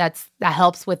coordinator that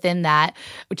helps within that,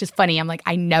 which is funny. I'm like,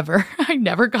 I never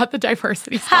got the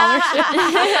diversity scholarship,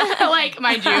 like,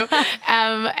 mind you.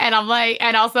 And I'm like,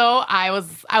 and also I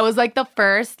was like the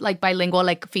first like bilingual,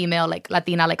 like female, like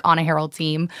Latina, like on a Herald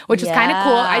team, which is kind of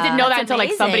cool. I didn't know that until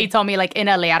like somebody told me like in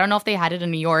LA. I don't know if they had it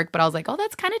in New York, but I was like, oh,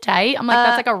 that's kind of tight. I'm like,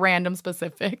 that's like a random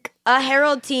specific. A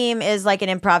Herald team is like an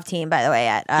improv team, by the way,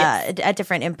 at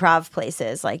different improv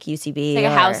places like UCB. It's like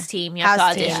a house team. You have to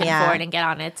house team, audition yeah. for it and get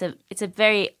on it. It's a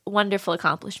very wonderful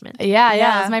accomplishment. Yeah.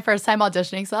 It was my first time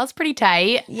auditioning, so that was pretty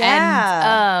tight.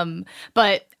 Yeah. And,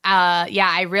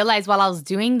 I realized while I was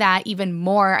doing that even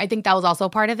more, I think that was also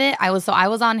part of it. I was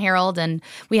on Herald and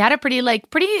we had a pretty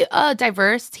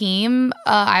diverse team,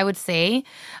 I would say.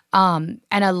 And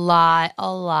a lot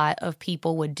of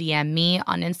people would DM me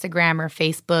on Instagram or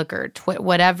Facebook or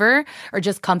whatever, or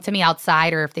just come to me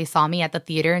outside, or if they saw me at the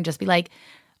theater and just be like,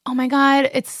 oh my God,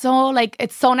 it's so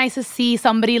nice to see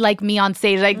somebody like me on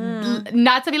stage. Like,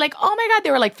 not to be like, oh my God, they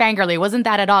were like fangirly. It wasn't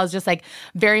that at all. It's just like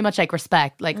very much like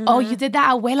respect. Like, oh, you did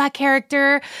that abuela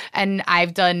character. And I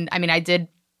did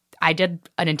I did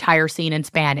an entire scene in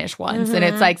Spanish once. And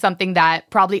it's like something that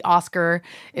probably Oscar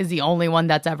is the only one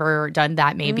that's ever done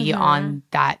that maybe on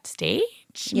that stage.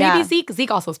 Yeah. Maybe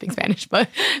Zeke also speaks Spanish, but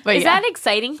Is yeah. that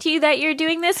exciting to you that you're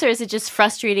doing this, or is it just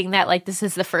frustrating that like this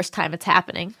is the first time it's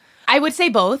happening? I would say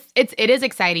both. It is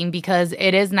exciting because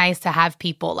it is nice to have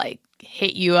people like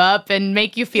hit you up and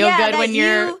make you feel good that when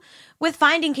you're with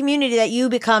finding community, that you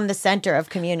become the center of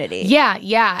community.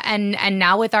 Yeah. And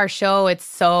now with our show,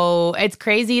 it's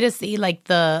crazy to see like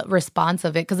the response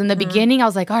of it. Because in the beginning, I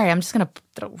was like, all right, I'm just gonna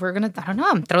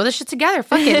throw this shit together.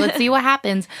 Fuck it, let's see what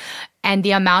happens. And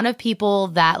the amount of people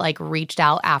that like reached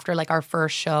out after like our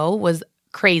first show was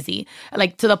crazy,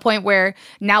 like to the point where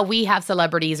now we have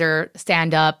celebrities or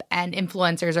stand up and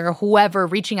influencers or whoever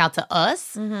reaching out to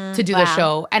us to do the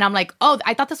show. And I'm like, oh,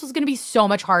 I thought this was going to be so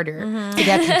much harder to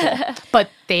get people, but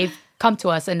they've come to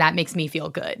us, and that makes me feel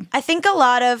good. I think a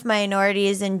lot of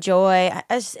minorities enjoy,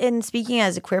 and speaking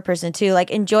as a queer person too,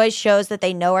 like enjoy shows that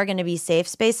they know are going to be safe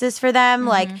spaces for them.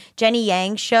 Like Jenny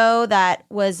Yang's show that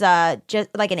was just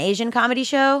like an Asian comedy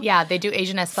show. Yeah, they do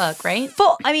Asian as fuck, right?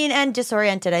 And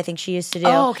Disoriented, I think she used to do.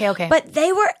 Oh, okay. But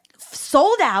they were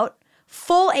sold out,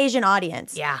 full Asian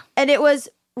audience. Yeah. And it was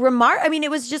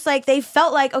it was just like they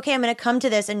felt like, okay, I'm going to come to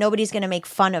this and nobody's going to make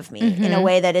fun of me in a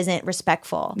way that isn't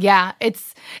respectful. Yeah,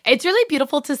 it's really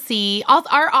beautiful to see.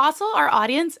 Our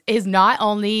audience is not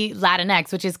only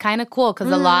Latinx, which is kind of cool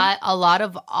because a lot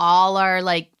of all our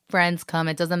like friends come.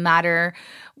 It doesn't matter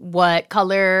what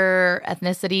color,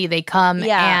 ethnicity they come.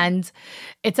 Yeah. And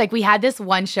it's like we had this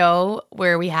one show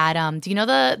where we had do you know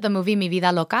the movie Mi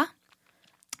Vida Loca?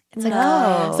 It's like,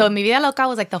 so Mi Vida Loca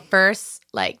was like the first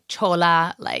like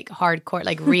chola, like hardcore,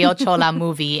 like real chola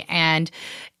movie, and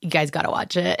you guys gotta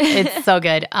watch it. It's so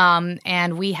good.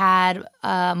 And we had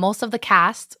most of the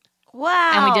cast.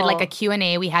 Wow. And we did like a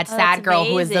Q&A. We had Sad Girl,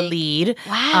 who is the amazing. lead.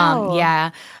 Wow.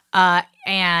 Yeah.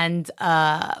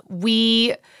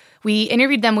 We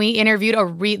interviewed them. We interviewed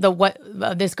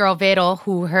this girl Vero,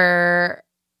 who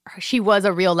she was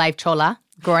a real life chola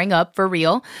growing up for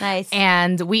real. Nice.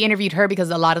 And we interviewed her because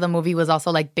a lot of the movie was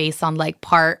also like based on like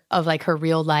part of like her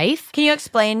real life. Can you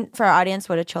explain for our audience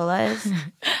what a chola is?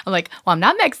 I'm like, well, I'm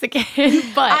not Mexican,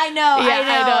 but I know.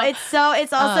 Yeah,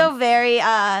 It's also very,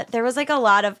 there was like a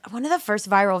lot of, one of the first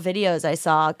viral videos I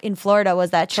saw in Florida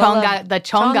was that Chonga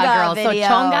girls. video.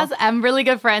 So Chongas, I'm really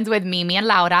good friends with Mimi and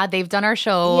Laura. They've done our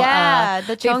show. Yeah,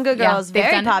 the Chonga girls, they've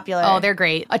very popular. Oh, they're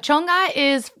great. A Chonga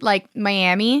is like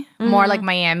Miami, more like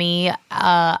Miami.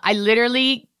 I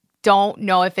literally don't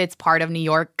know if it's part of New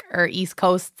York or East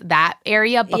Coast, that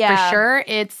area, but for sure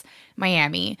it's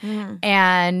Miami.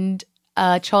 And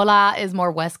Chola is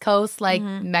more West Coast, like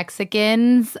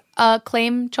Mexicans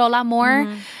claim Chola more.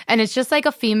 And it's just like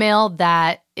a female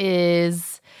that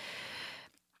is,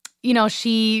 you know,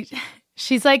 she's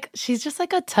just like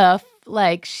a tough,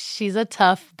 like she's a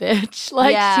tough bitch.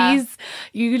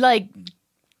 Like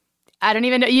I don't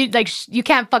even know, you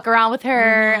can't fuck around with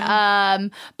her.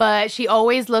 But she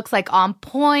always looks like on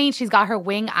point. She's got her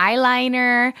wing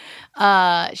eyeliner.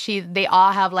 They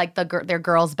all have like their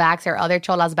girls' backs or other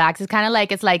cholas' backs. It's kind of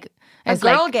like it's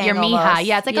girl like gang your mija. almost.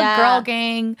 Yeah, it's like a girl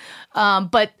gang.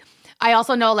 But I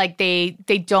also know like they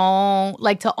don't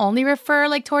like to only refer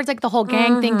like towards like the whole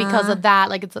gang thing because of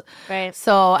that. Like it's Right.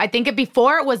 So I think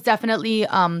before it was definitely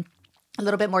a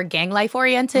little bit more gang life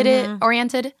oriented.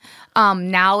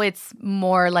 Now it's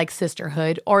more like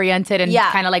sisterhood oriented and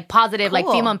kind of like positive, like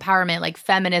Cool. female empowerment, like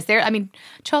feminist.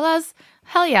 Cholas,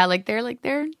 hell yeah,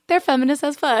 they're feminist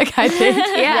as fuck, I think.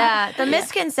 Yeah, the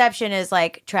misconception is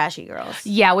like trashy girls.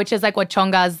 Yeah, which is like what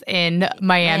Chongas in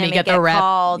Miami get the get rep.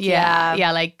 called,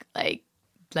 yeah.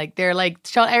 Like they're like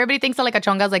everybody thinks that like a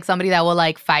chonga is like somebody that will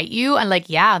like fight you, and like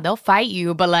they'll fight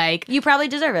you, but like You probably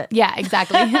deserve it. yeah,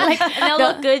 exactly. Like And they'll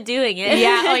look good doing it.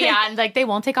 yeah, oh yeah, and like they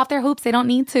won't take off their hoops, they don't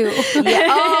need to.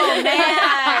 Oh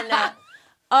man.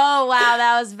 Oh wow,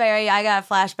 that was I got a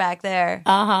flashback there.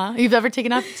 You've ever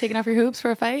taken off your hoops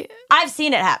for a fight? I've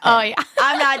seen it happen. Oh, yeah.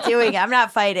 I'm not doing it. I'm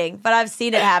not fighting, but I've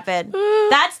seen it happen.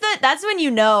 That's when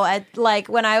you know. Like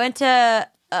when I went to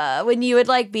when you would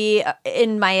like be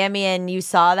in Miami and you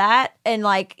saw that, and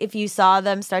like if you saw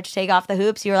them start to take off the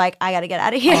hoops, you were like, I gotta get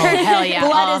out of here. Oh, hell yeah.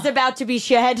 Blood is about to be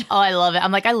shed. Oh, I love it.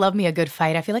 I'm like, I love me a good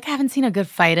fight. I feel like I haven't seen a good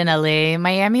fight in LA.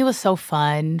 Miami was so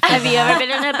fun. Have you ever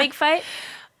been in a big fight?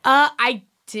 I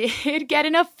did get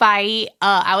in a fight.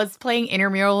 I was playing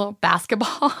intramural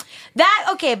basketball.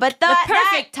 But The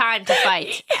perfect time to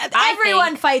fight. I everyone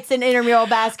think. fights in intramural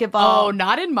basketball. Oh,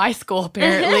 not in my school,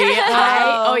 apparently.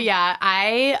 How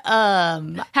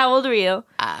old were you?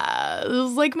 It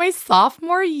was like my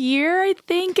sophomore year, I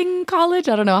think, in college.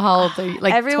 I don't know how old are you?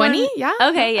 Like Everyone- 20? Yeah.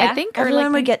 Okay, yeah. I think. Or Everyone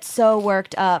like would get so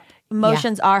worked up.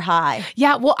 Emotions are high.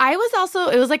 Yeah, well, I was also,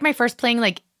 it was like my first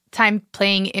time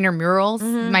playing intramurals.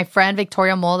 My friend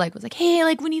Victoria Mole was like, hey,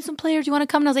 we need some players. You want to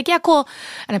come? And I was like, yeah, cool.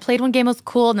 And I played one game. It was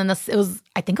cool. And then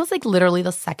I think it was literally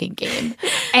the second game.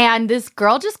 And this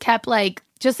girl just kept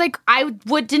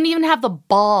didn't even have the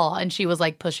ball. And she was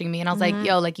pushing me. And I was like,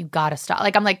 yo, you gotta stop.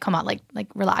 I'm like, come on,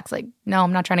 relax. No,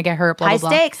 I'm not trying to get hurt. Blah, High blah,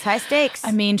 blah. stakes.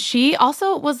 I mean, she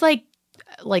also was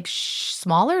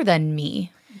smaller than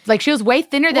me. She was way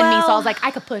thinner than me, so I was like, I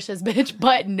could push this bitch,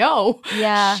 but no.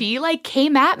 Yeah. She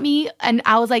came at me, and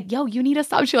I was like, yo, you need to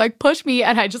stop. She pushed me,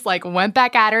 and I just went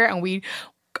back at her, and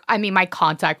my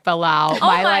contact fell out. Oh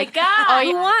my God.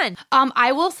 Who won?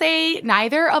 I will say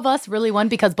neither of us really won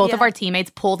because both of our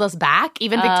teammates pulled us back.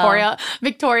 Even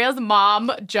Victoria's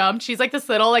mom jumped. She's this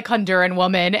little Honduran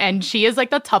woman, and she is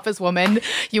the toughest woman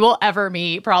you will ever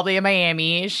meet, probably in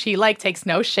Miami. She takes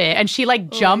no shit, and she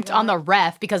jumped on the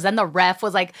ref because then the ref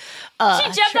was She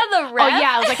jumped on the ref? Oh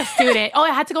yeah, I was a student. Oh,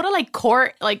 I had to go to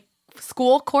court,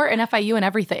 school court and FIU and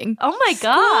everything. Oh my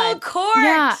God. School court.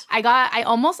 Yeah, I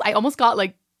almost got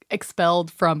expelled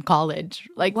from college,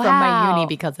 from my uni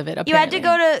because of it. You had to apparently.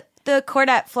 go to the court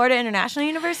at Florida International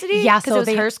University? Yeah, because so it was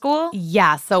they- her school?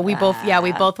 Yeah, so we both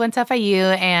went to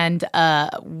FIU, and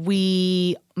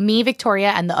me,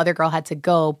 Victoria, and the other girl had to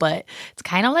go, but it's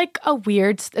kind of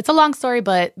it's a long story,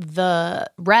 but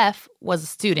the ref was a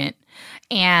student,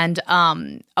 and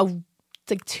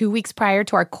 2 weeks prior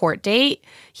to our court date,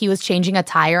 he was changing a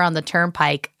tire on the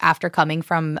turnpike after coming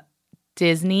from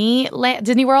Disney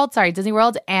World,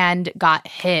 and got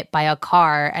hit by a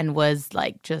car and was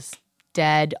just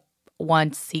dead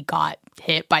once he got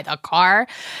hit by the car.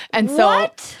 And so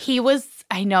What? he was,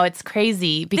 I know, it's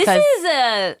crazy because This is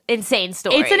an insane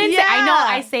story. it's an insane, Yeah. I know,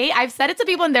 I've said it to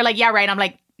people and they're like, yeah, right. I'm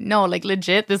like, no,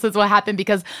 legit, this is what happened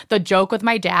because the joke with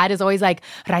my dad is always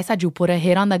Raisa, you put a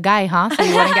hit on the guy, huh? So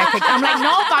you wouldn't get kicked. I'm like,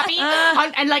 no, papi.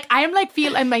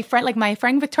 And my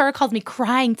friend Victoria calls me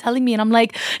crying, telling me, and I'm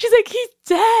like, she's like, he's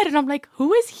dead. And I'm like,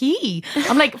 who is he?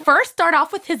 I'm like, first start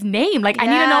off with his name. I need to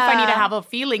know if I need to have a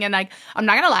feeling. And I'm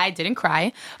not gonna lie, I didn't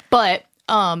cry. But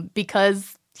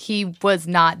because he was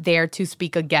not there to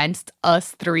speak against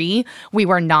us three, we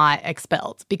were not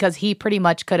expelled because he pretty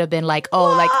much could have been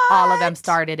all of them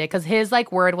started it because his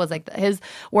word was his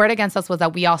word against us was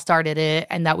that we all started it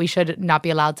and that we should not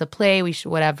be allowed to play, we should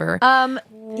whatever.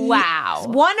 Wow.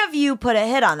 One of you put a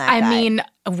hit on that guy. I mean,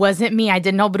 it wasn't me. I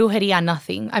did no brujeria,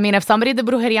 nothing. I mean, if somebody did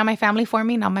brujeria in my family for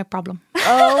me, not my problem.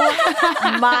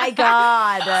 Oh my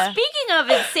God. Speaking of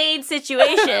insane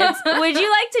situations, would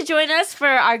you like to join us for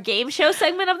our game show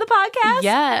segment of the podcast?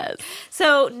 Yes.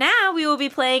 So now we will be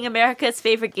playing America's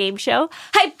favorite game show,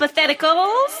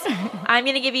 Hypotheticals. I'm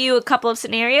going to give you a couple of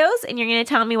scenarios, and you're going to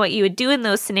tell me what you would do in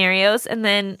those scenarios, and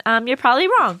then you're probably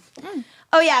wrong.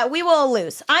 Oh yeah, we will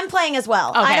lose. I'm playing as well.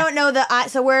 Okay. I don't know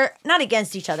so we're not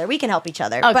against each other. We can help each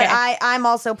other. Okay. But I'm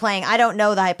also playing. I don't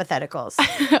know the hypotheticals.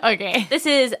 Okay. This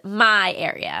is my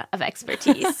area of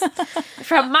expertise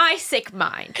from my sick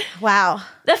mind. Wow.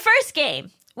 The first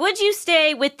game, would you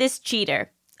stay with this cheater?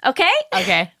 Okay?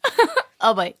 Okay.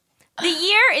 Oh, boy. The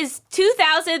year is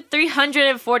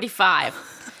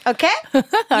 2345. Okay. Your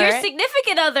right.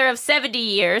 significant other of 70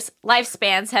 years,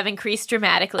 lifespans have increased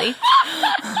dramatically,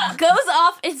 goes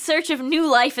off in search of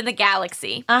new life in the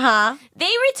galaxy. Uh-huh. They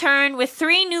return with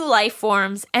 3 new life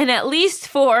forms and at least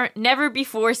 4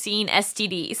 never-before-seen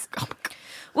STDs.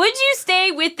 Would you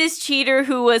stay with this cheater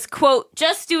who was, quote,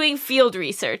 just doing field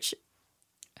research?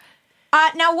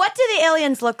 Now what do the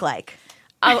aliens look like?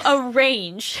 A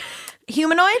range.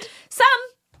 Humanoid? Some.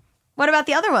 What about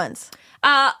the other ones?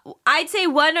 I'd say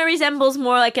one resembles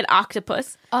more like an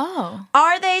octopus. Oh.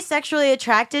 Are they sexually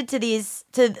attracted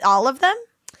to all of them?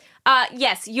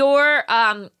 Yes, your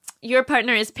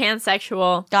partner is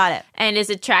pansexual. Got it. And is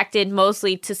attracted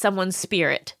mostly to someone's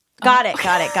spirit. Got it.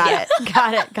 Got it.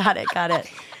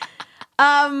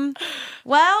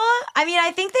 Well, I mean,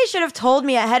 I think they should have told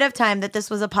me ahead of time that this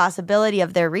was a possibility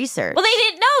of their research. Well, they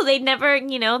didn't know.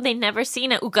 They'd never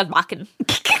seen a ukadbakken.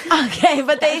 Okay,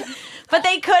 but they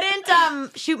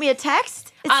couldn't shoot me a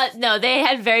text. No, they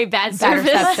had very bad Bad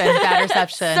service. Bad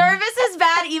reception. Service is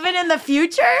bad even in the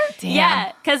future. Damn.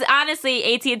 Yeah, because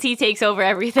honestly, AT&T takes over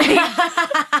everything.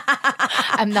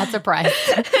 I'm not surprised.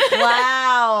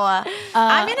 Wow.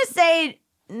 I'm gonna say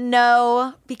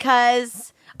no,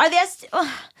 because I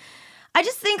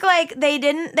just think like they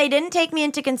didn't take me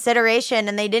into consideration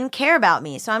and they didn't care about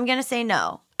me. So I'm going to say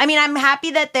no. I mean, I'm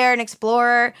happy that they're an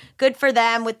explorer. Good for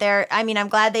them with I'm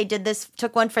glad they did this,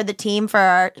 took one for the team for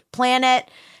our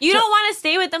planet. You don't want to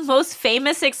stay with the most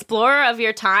famous explorer of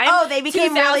your time? Oh, they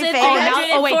became really famous.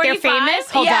 Oh, wait, they're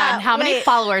famous? Hold Yeah, on. How many wait.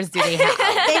 followers do they have?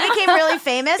 They became really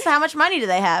famous. How much money do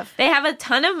they have? They have a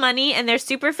ton of money and they're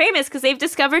super famous because they've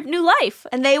discovered new life.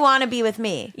 And they want to be with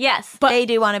me. Yes. They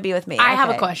do want to be with me. I have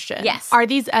a Okay. question. Yes. Are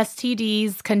these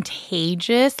STDs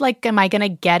contagious? Like, am I going to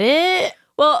get it?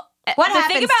 Well, What the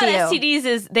happens thing about to you? STDs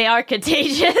is they are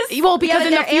contagious. Well, because but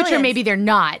in the they're future, aliens. maybe they're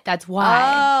not. That's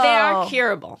why. They are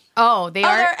curable. Oh, they Oh,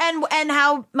 are. and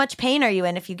how much pain are you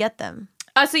in if you get them?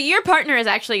 So your partner has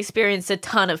actually experienced a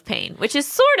ton of pain, which is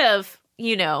sort of,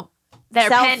 their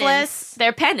Selfless. penance.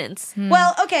 Their penance.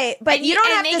 Well, okay, but And you don't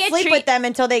and have they to get sleep treat- with them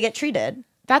until they get treated.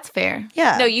 That's fair.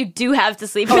 Yeah. No, you do have to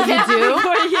sleep with them do?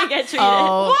 before you get treated.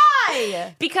 Oh.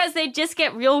 Why? Because they just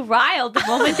get real riled the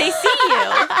moment they see you.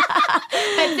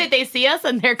 That's it. They see us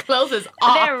and their clothes is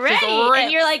off. They're just ready. ripped.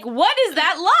 And you're like, what is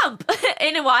that lump?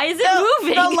 And why is it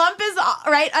moving? The lump is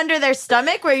right under their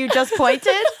stomach where you just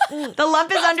pointed. The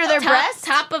lump is under their breast.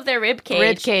 Top of their rib cage.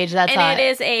 Rib cage, that's and hot. it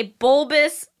is a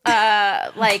bulbous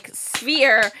like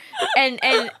sphere and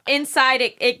inside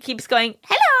it keeps going,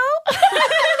 hello.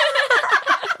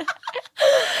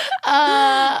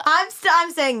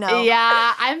 I'm saying no.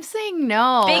 Yeah, I'm saying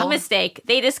no. Big mistake.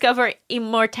 They discover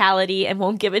immortality and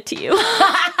won't give it to you.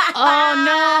 Oh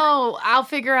no. I'll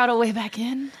figure out a way back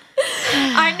in.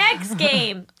 Our next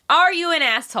game, Are You an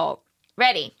Asshole?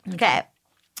 Ready? Okay.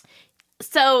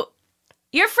 So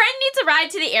your friend needs a ride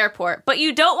to the airport, but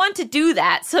you don't want to do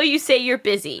that, so you say you're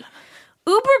busy.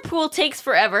 Uber pool takes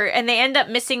forever, and they end up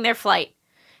missing their flight.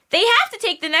 They have to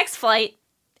take the next flight,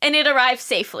 and it arrives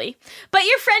safely. But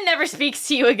your friend never speaks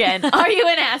to you again. Are you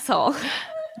an asshole?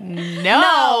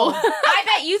 No. I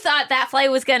bet you thought that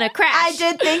flight was going to crash. I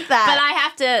did think that. But I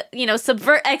have to,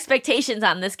 subvert expectations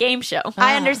on this game show.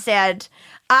 I understand.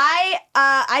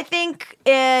 I think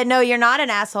no, you're not an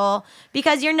asshole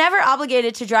because you're never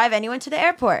obligated to drive anyone to the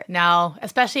airport. No,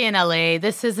 especially in LA.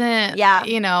 This isn't, Yeah.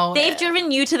 They've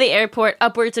driven you to the airport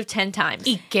upwards of 10 times.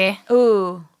 Ike.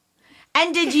 Ooh.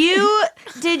 And did you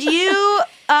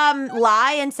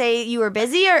lie and say you were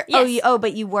busy or Yes.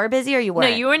 but you were busy or you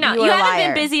weren't? No, you were not. You You were a haven't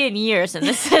liar. been busy in years in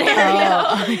this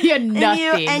scenario. You're And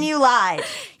nothing. you lied.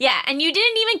 Yeah, and you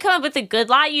didn't even come up with a good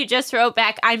lie. You just wrote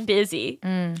back, "I'm busy,"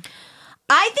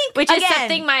 I think which again, is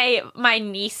something my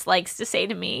niece likes to say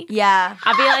to me. Yeah.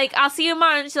 I'll be like, "I'll see you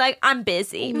tomorrow," and she's like, "I'm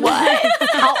busy." What?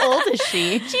 How old is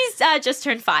she? She's just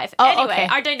turned 5. Oh, Anyway, okay.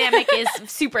 our dynamic is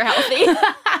super healthy.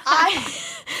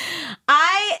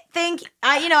 I think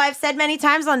I've said many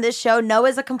times on this show, no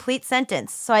is a complete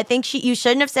sentence. So I think you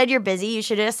shouldn't have said you're busy. You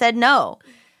should have said no.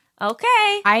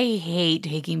 Okay. I hate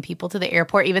taking people to the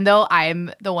airport, even though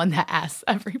I'm the one that asks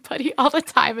everybody all the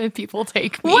time and people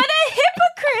take me. What a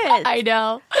hypocrite! I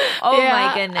know. Oh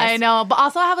my goodness. I know. But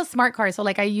also I have a smart car. So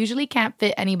like I usually can't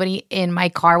fit anybody in my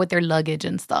car with their luggage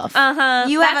and stuff. Uh-huh.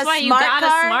 You That's have a why smart you got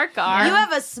car? a smart car. You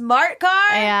have a smart car?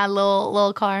 Yeah,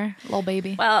 little car, little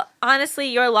baby. Well, honestly,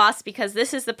 you're lost because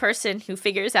this is the person who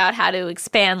figures out how to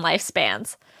expand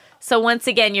lifespans. So once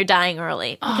again, you're dying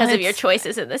early because of your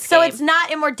choices in this So game. it's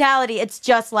not immortality, it's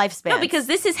just lifespan. No, because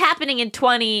this is happening in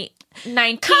 2019.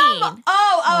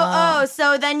 Oh,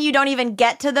 so then you don't even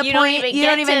get to the You point.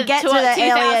 don't even get to the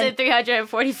alien.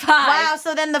 2,345. Wow,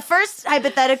 so then the first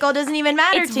hypothetical doesn't even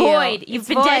matter It's to you. void. You've It's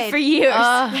been dead void. for years.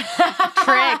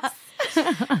 Tricks.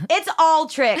 It's all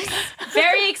tricks.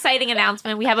 Very exciting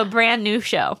announcement. We have a brand new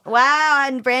show. Wow,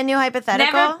 and brand new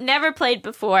hypothetical. Never played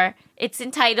before. It's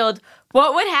entitled,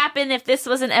 What Would Happen If This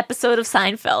Was an Episode of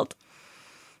Seinfeld?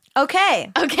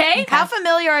 Okay. Okay? How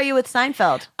familiar are you with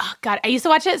Seinfeld? Oh God, I used to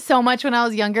watch it so much when I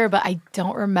was younger, but I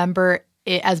don't remember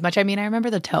it as much. I mean, I remember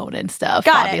the tone and stuff,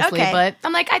 Got it, obviously, okay. but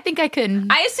I'm like, I think I could.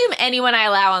 I assume anyone I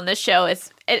allow on this show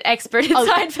is an expert in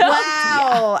Seinfeld.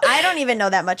 Wow. I don't even know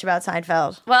that much about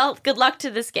Seinfeld. Well, good luck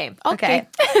to this game. Okay.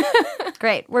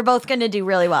 Great. We're both going to do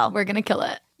really well. We're gonna kill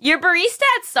it. Your barista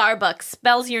at Starbucks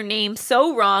spells your name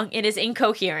so wrong it is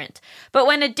incoherent. But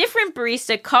when a different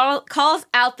barista calls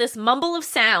out this mumble of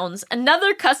sounds,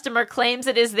 another customer claims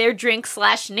it is their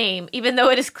drink/name, even though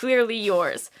it is clearly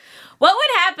yours. What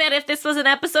would happen if this was an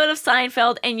episode of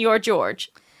Seinfeld and you're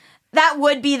George? that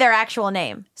would be their actual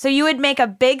name. So you would make a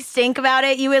big stink about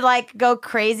it. You would like go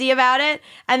crazy about it.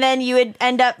 And then you would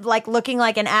end up like looking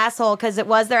like an asshole because it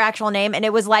was their actual name. And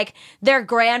it was like their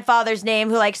grandfather's name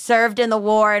who like served in the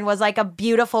war and was like a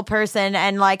beautiful person.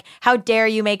 And like, how dare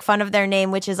you make fun of their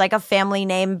name, which is like a family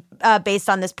name based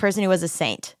on this person who was a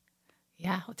saint.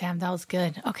 Yeah, oh, damn, that was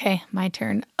good. Okay, my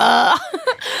turn.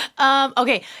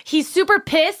 Okay, he's super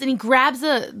pissed and he grabs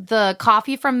the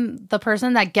coffee from the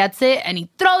person that gets it and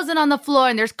he throws it on the floor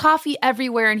and there's coffee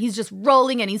everywhere and he's just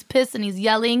rolling and he's pissed and he's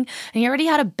yelling. And he already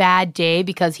had a bad day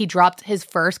because he dropped his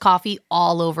first coffee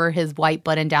all over his white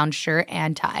button-down shirt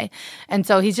and tie. And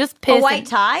so he's just pissed. A white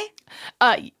tie?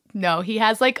 No, he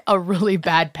has like a really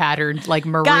bad patterned, like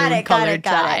maroon colored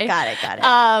tie. Got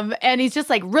it. And he's just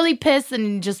like really pissed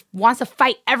and just wants to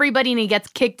fight everybody and he gets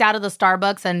kicked out of the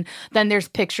Starbucks. And then there's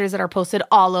pictures that are posted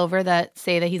all over that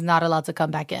say that he's not allowed to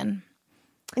come back in.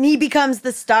 And he becomes the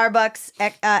Starbucks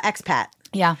expat.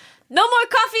 Yeah. No more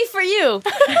coffee for you.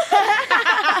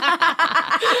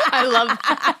 I love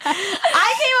that.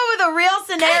 I came up with a real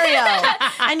scenario,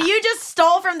 and you just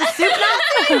stole from the soup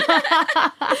Nazi?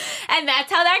 And that's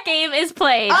how that game is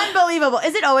played. Unbelievable.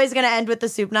 Is it always going to end with the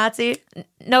soup Nazi?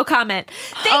 No comment.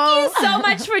 Thank you so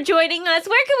much for joining us.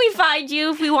 Where can we find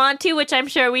you if we want to, which I'm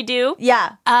sure we do?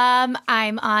 Yeah. I'm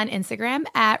on Instagram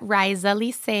at Riza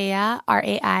Licea,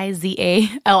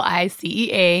 RAIZALICEA.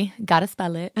 Gotta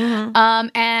spell it.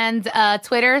 And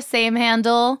Twitter, same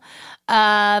handle.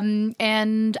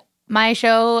 And my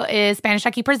show is Spanish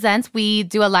Jackie Presents. We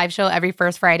do a live show every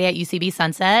first Friday at UCB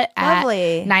Sunset at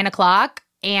Lovely. 9:00.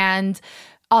 And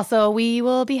also, we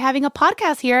will be having a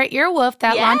podcast here at Earwolf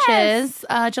that launches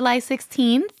July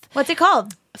 16th. What's it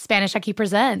called? Spanish Jackie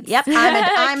Presents. Yep.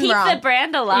 I'm Keep wrong. the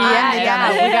brand alive.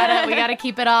 Yeah. We gotta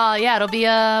keep it all. Yeah, it'll be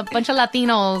a bunch of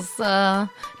Latinos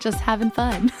just having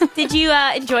fun. Did you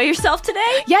enjoy yourself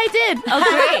today? Yeah, I did. Oh,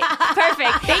 great.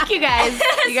 Perfect. Thank you guys.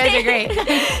 You guys are great.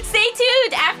 Stay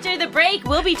tuned. After the break,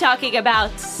 we'll be talking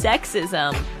about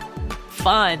sexism.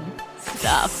 Fun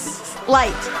stuff.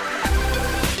 Light.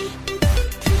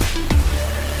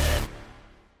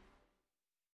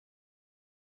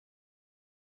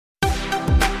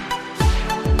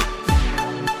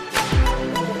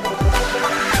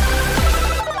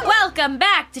 Welcome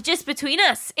back to Just Between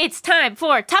Us. It's time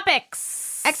for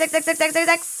topics. X,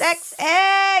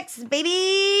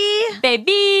 baby.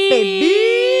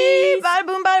 Baby. Bada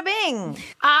boom, bada bing.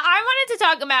 I wanted to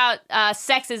talk about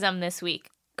sexism this week.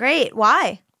 Great.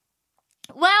 Why?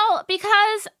 Well,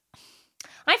 because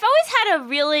I've always had a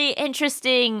really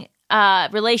interesting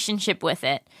relationship with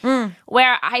it,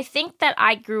 where I think that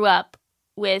I grew up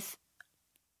with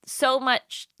so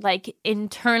much like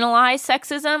internalized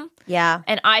sexism. Yeah.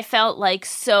 And I felt like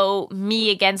so me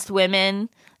against women,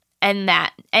 and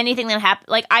that anything that happened,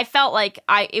 like I felt like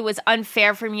it was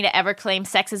unfair for me to ever claim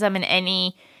sexism in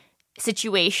any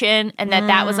situation, and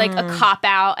that was like a cop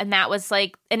out, and that was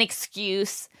like an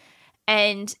excuse.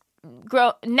 And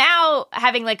now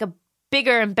having like a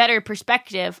bigger and better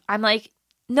perspective, I'm like,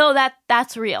 no,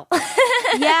 that's real.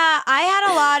 Yeah, I had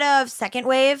a lot of second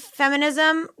wave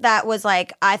feminism that was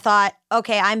like, I thought,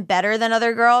 okay, I'm better than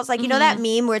other girls. Like, you know that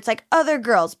meme where it's like other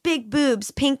girls, big boobs,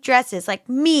 pink dresses, like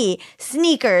me,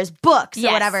 sneakers, books, or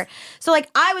Yes. whatever. So like,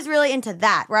 I was really into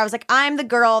that, where I was like, I'm the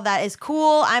girl that is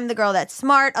cool. I'm the girl that's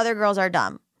smart. Other girls are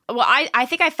dumb. Well, I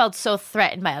think I felt so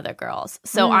threatened by other girls.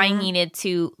 So I needed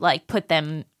to like put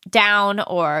them down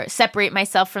or separate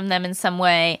myself from them in some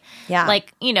way. Yeah.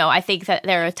 Like, you know, I think that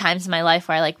there are times in my life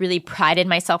where I like really prided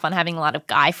myself on having a lot of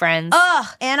guy friends. Ugh.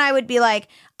 And I would be like,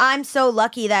 I'm so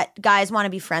lucky that guys want to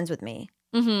be friends with me.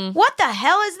 Mm-hmm. What the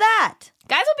hell is that?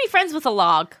 Guys will be friends with a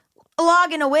log. A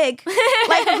log in a wig.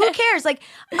 Like, who cares? Like,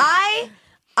 I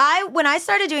when I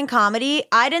started doing comedy,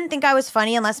 I didn't think I was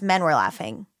funny unless men were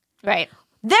laughing. Right.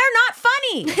 They're not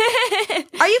funny.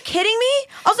 Are you kidding me?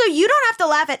 Also, you don't have to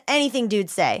laugh at anything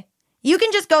dudes say. You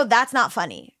can just go, that's not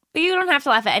funny. But you don't have to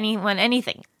laugh at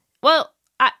anything. Well,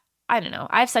 I don't know.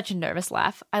 I have such a nervous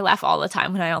laugh. I laugh all the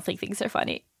time when I don't think things are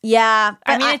funny. Yeah.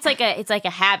 I but mean, it's like a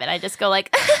habit. I just go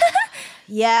like,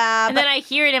 yeah. and then I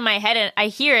hear it in my head, and I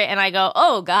hear it, and I go,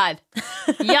 oh God,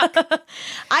 yuck.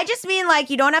 I just mean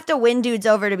like you don't have to win dudes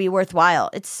over to be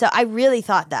worthwhile. It's so I really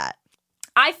thought that.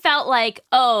 I felt like,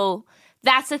 oh,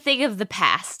 that's a thing of the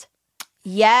past.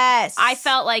 Yes. I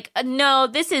felt like, no,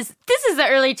 this is the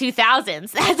early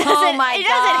 2000s. That doesn't, Oh my it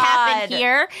doesn't happen God.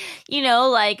 here. You know,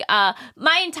 like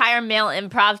my entire male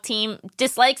improv team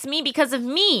dislikes me because of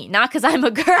me, not because I'm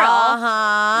a girl.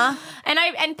 Uh-huh.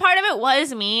 And part of it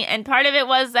was me, and part of it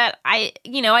was that I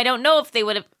don't know if they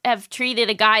would have treated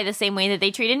a guy the same way that they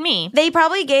treated me. They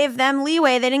probably gave them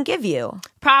leeway they didn't give you.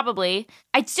 Probably.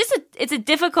 It's a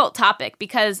difficult topic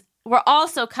because we're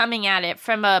also coming at it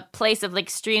from a place of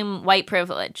extreme white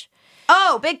privilege.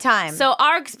 Oh, big time. So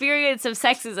our experience of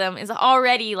sexism is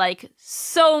already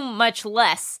so much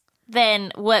less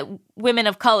than what women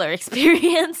of color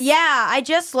experience. yeah, I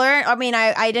just learned,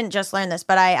 I didn't just learn this,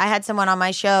 but I had someone on my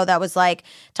show that was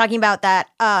talking about that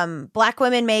black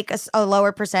women make a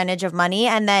lower percentage of money,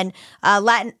 and then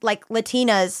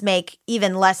Latinas make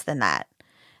even less than that.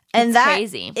 And It's that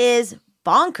crazy. is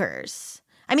bonkers.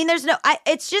 I mean,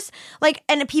 it's just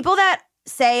and people that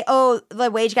say, oh, the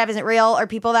wage gap isn't real, or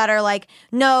people that are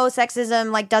no,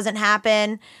 sexism doesn't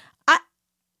happen.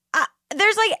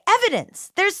 There's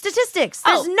evidence. There's statistics.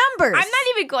 There's numbers. I'm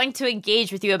not even going to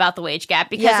engage with you about the wage gap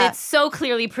because Yeah. it's so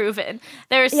clearly proven.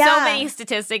 There are so Yeah. many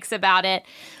statistics about it.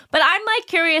 But I'm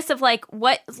curious of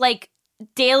what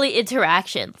daily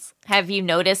interactions have you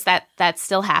noticed that's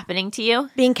still happening to you?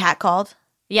 being catcalled.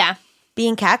 Yeah.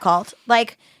 Being catcalled. When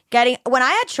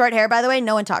I had short hair, by the way,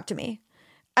 no one talked to me.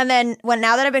 And then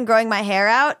now that I've been growing my hair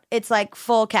out, it's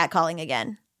full catcalling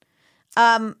again.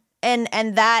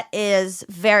 And that is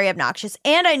very obnoxious.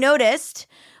 And I noticed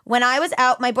when I was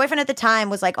out, my boyfriend at the time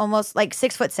was almost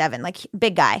 6'7",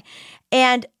 big guy.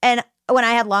 And when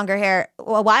I had longer hair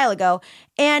a while ago,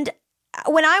 and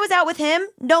when I was out with him,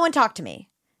 no one talked to me.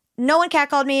 No one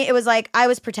catcalled me. It was I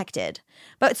was protected.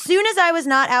 But as soon as I was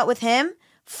not out with him,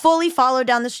 fully followed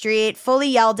down the street, fully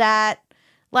yelled at,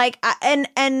 and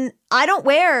I don't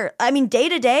wear, day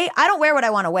to day, I don't wear what I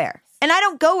want to wear. And I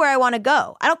don't go where I want to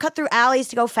go. I don't cut through alleys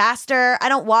to go faster. I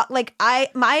don't walk,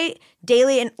 my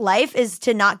daily life is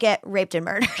to not get raped and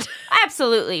murdered.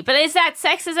 Absolutely. But is that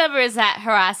sexism or is that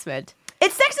harassment?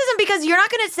 It's sexism because you're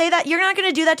not going to say that. You're not going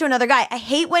to do that to another guy. I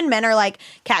hate when men are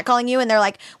catcalling you and they're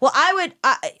well,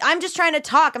 I'm just trying to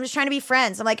talk. I'm just trying to be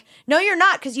friends. I'm no, you're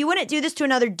not, because you wouldn't do this to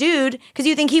another dude because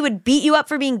you think he would beat you up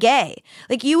for being gay.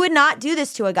 You would not do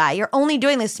this to a guy. You're only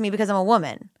doing this to me because I'm a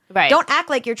woman. Right. Don't act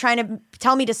like you're trying to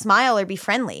tell me to smile or be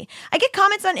friendly. I get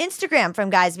comments on Instagram from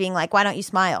guys being why don't you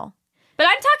smile? But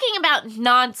I'm talking about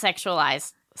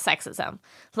non-sexualized sexism.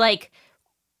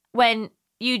 When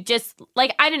you just,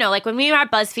 I don't know, when we were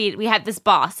at BuzzFeed, we had this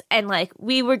boss, and,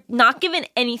 we were not given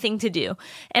anything to do.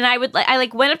 And I went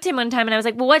up to him one time, and I was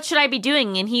well, what should I be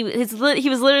doing? And he was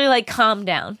literally calm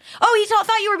down. Oh, he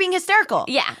thought you were being hysterical.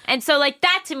 Yeah. And so,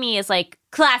 that to me is,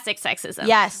 classic sexism.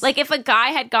 Yes. If a guy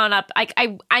had gone up,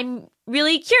 I'm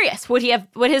really curious, would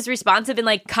his response have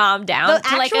been, calm down The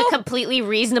to, actual- a completely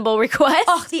reasonable request?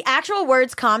 Oh, the actual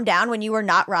words "calm down" when you were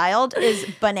not riled is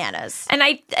bananas.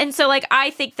 And so I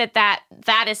think that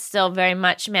is still very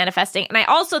much manifesting. And I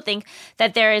also think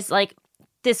that there is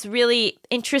this really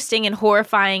interesting and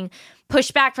horrifying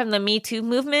pushback from the Me Too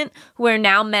movement where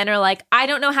now men are I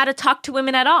don't know how to talk to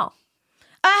women at all.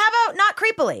 How about not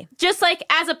creepily? Just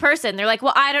as a person, they're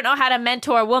well, I don't know how to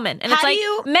mentor a woman. And How it's do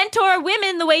you- mentor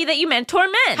women the way that you mentor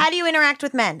men. How do you interact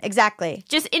with men? Exactly.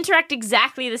 Just interact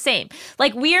exactly the same.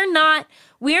 We're not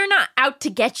out to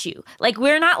get you.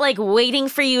 We're not waiting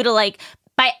for you to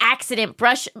by accident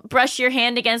brush your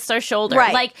hand against our shoulder.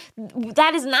 Right.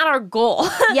 That is not our goal.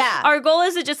 Yeah. Our goal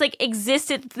is to just exist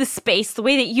in the space the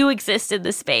way that you exist in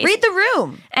the space. Read the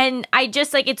room. And I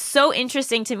just it's so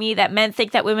interesting to me that men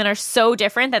think that women are so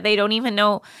different that they don't even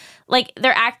know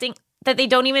they're acting that they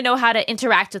don't even know how to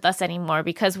interact with us anymore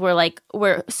because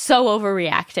we're so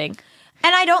overreacting.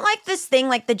 And I don't like this thing,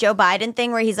 the Joe Biden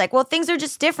thing, where he's well, things are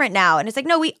just different now, and it's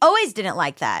no, we always didn't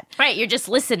like that. Right, you're just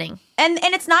listening. And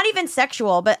it's not even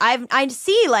sexual, but I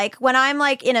see when I'm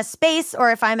in a space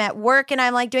or if I'm at work and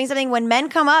I'm doing something, when men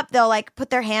come up, they'll put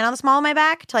their hand on the small of my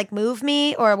back to move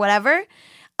me or whatever,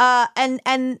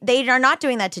 and they are not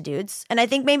doing that to dudes. And I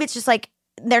think maybe it's just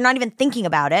they're not even thinking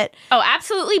about it. Oh,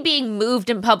 absolutely being moved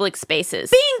in public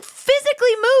spaces. Being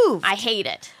physically moved. I hate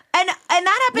it. And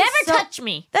that happens. Never touch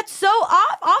me. That's so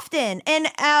often, and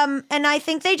I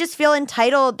think they just feel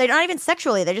entitled. They're not even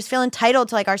sexually; they just feel entitled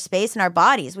to our space and our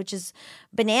bodies, which is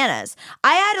bananas.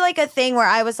 I had a thing where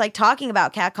I was talking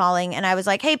about catcalling, and I was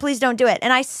 "Hey, please don't do it."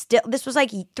 And this was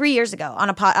 3 years ago on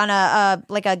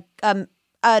a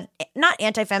not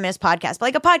anti-feminist podcast,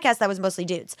 but a podcast that was mostly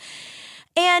dudes,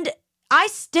 and I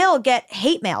still get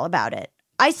hate mail about it.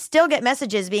 I still get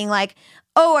messages being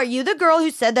oh, are you the girl who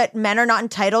said that men are not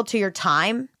entitled to your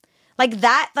time? Like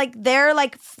that, like they're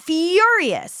like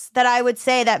furious that I would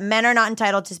say that men are not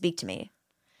entitled to speak to me.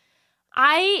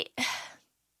 I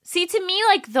see, to me,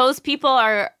 like those people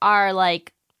are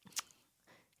like,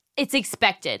 it's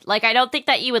expected. Like, I don't think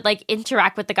that you would like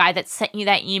interact with the guy that sent you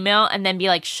that email and then be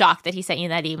like shocked that he sent you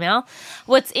that email.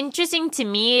 What's interesting to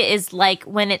me is like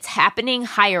when it's happening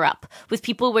higher up with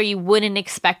people where you wouldn't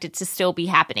expect it to still be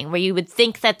happening, where you would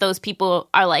think that those people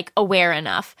are like aware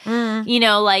enough, you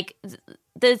know, like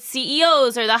the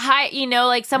CEOs or the high, you know,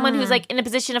 like someone who's like in a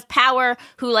position of power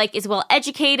who like is well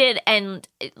educated and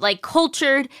like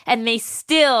cultured, and they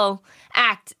still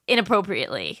act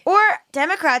inappropriately. Or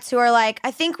Democrats who are like,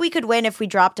 I think we could win if we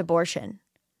dropped abortion.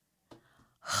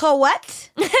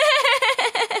 What?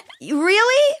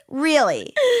 Really?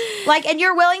 Really? Like, and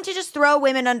you're willing to just throw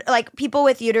women, like people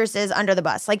with uteruses under the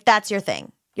bus. Like, that's your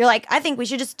thing. You're like, I think we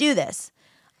should just do this.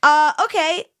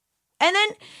 Okay. And then,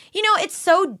 you know, it's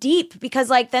so deep because,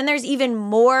 like, then there's even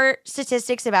more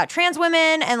statistics about trans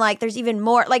women and, like, there's even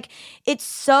more, like,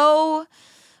 it's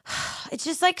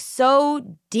just, like,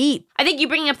 so deep. I think you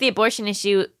bringing up the abortion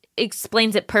issue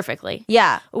explains it perfectly.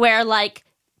 Yeah. Where, like,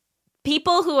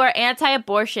 people who are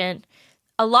anti-abortion,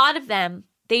 a lot of them,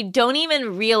 they don't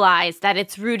even realize that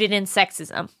it's rooted in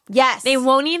sexism. Yes. They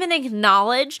won't even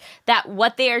acknowledge that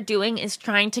what they are doing is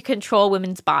trying to control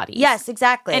women's bodies. Yes,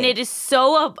 exactly. And it is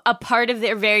so a part of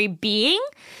their very being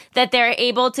that they're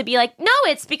able to be like, no,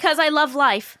 it's because I love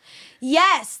life.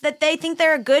 Yes, that they think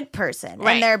they're a good person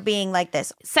Right. and they're being like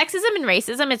this. Sexism and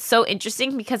racism, it's so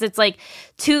interesting because it's like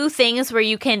two things where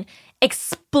you can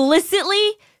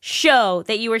explicitly show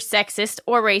that you were sexist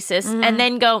or racist and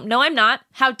then go, no, I'm not.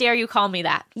 How dare you call me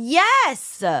that?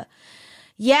 Yes.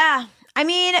 Yeah. I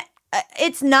mean,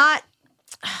 it's not,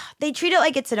 they treat it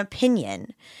like it's an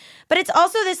opinion. But it's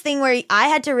also this thing where I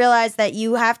had to realize that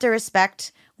you have to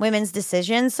respect women's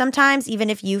decisions sometimes, even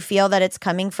if you feel that it's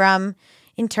coming from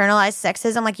internalized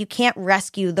sexism. Like, you can't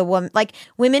rescue the woman, like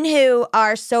women who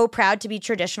are so proud to be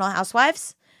traditional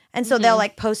housewives. And so they'll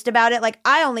like post about it. Like,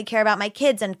 I only care about my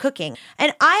kids and cooking.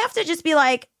 And I have to just be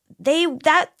like,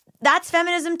 that's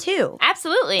feminism too.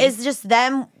 Absolutely. Is just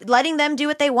them letting them do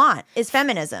what they want is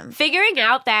feminism. Figuring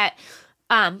out that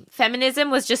feminism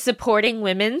was just supporting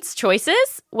women's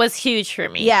choices was huge for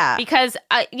me. Yeah. Because,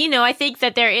 you know, I think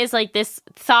that there is like this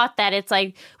thought that it's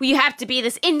like, well, you have to be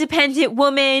this independent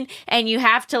woman and you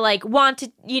have to like want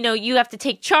to, you know, you have to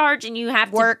take charge and you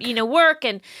have Work. to, you know, work.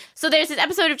 And so there's this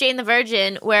episode of Jane the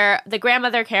Virgin where the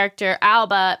grandmother character,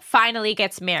 Alba, finally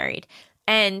gets married.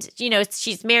 And, you know,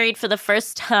 she's married for the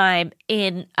first time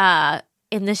in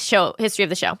the show, history of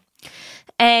the show.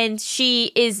 And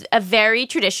she is a very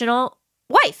traditional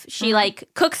wife. She like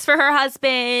cooks for her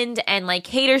husband and like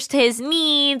caters to his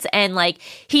needs, and like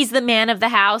he's the man of the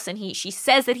house, and she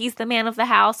says that he's the man of the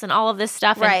house and all of this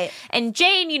stuff. Right. And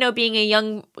Jane, you know, being a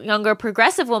younger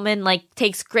progressive woman, like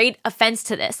takes great offense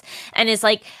to this and is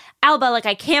like, Alba, like,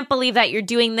 I can't believe that you're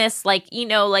doing this. Like, you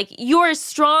know, like, you're a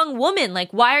strong woman.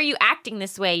 Like, why are you acting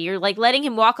this way? You're like letting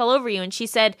him walk all over you. And she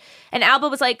said, and Alba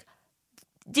was like,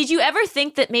 did you ever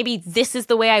think that maybe this is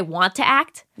the way I want to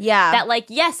act? Yeah. That like,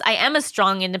 yes, I am a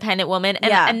strong, independent woman,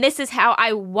 and, Yeah. and this is how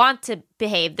I want to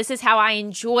behave. This is how I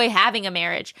enjoy having a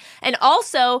marriage. And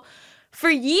also,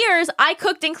 for years, I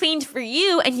cooked and cleaned for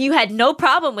you, and you had no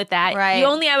problem with that. Right. You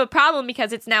only have a problem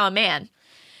because it's now a man.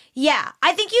 Yeah.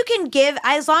 I think you can give,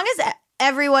 as long as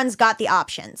everyone's got the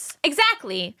options.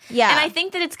 Exactly. Yeah. And I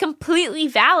think that it's completely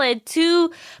valid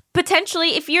to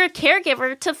potentially, if you're a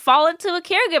caregiver, to fall into a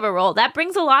caregiver role. That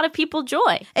brings a lot of people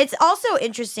joy. It's also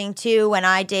interesting, too, when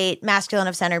I date masculine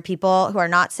of center people who are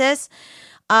not cis,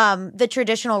 the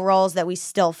traditional roles that we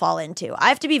still fall into. I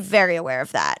have to be very aware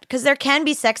of that because there can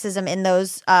be sexism in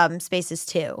those spaces,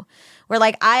 too, where,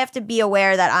 like, I have to be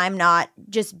aware that I'm not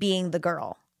just being the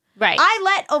girl. Right.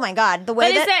 Oh my God, the way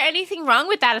But that is there anything wrong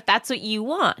with that if that's what you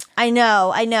want? I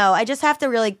know. I just have to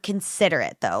really consider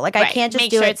it though. Like, I Right. can't just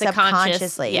Make do sure it it's a conscious-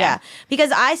 subconsciously. yeah. Yeah.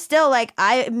 Because I still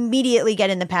I immediately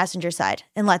get in the passenger side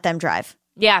and let them drive.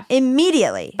 Yeah.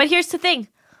 Immediately. But here's the thing.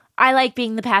 I like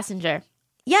being the passenger.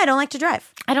 Yeah, I don't like to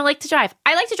drive. I don't like to drive.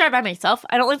 I like to drive by myself.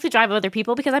 I don't like to drive with other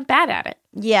people because I'm bad at it.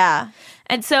 Yeah.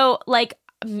 And so, like,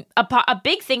 a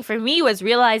big thing for me was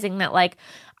realizing that, like,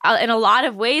 in a lot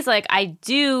of ways, like, I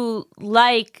do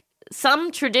like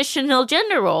some traditional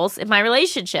gender roles in my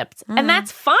relationships. And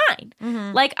that's fine.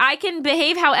 Like, I can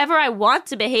behave however I want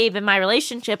to behave in my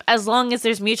relationship as long as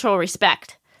there's mutual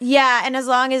respect. Yeah, and as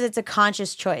long as it's a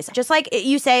conscious choice. Just like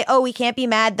you say, oh, we can't be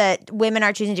mad that women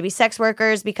are choosing to be sex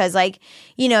workers because, like,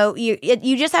 you know, you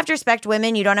just have to respect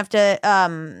women. You don't have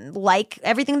to like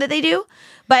everything that they do.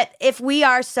 But if we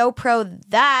are so pro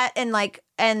that and, like,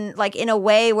 like in a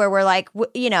way where we're like,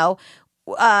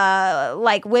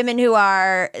 like women who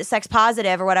are sex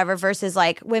positive or whatever versus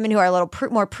like women who are a little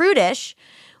more prudish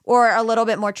or a little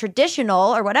bit more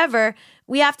traditional or whatever,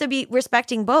 we have to be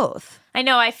respecting both. I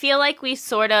know. I feel like we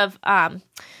sort of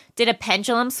did a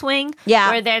pendulum swing.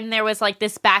 Yeah. Where then there was like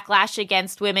this backlash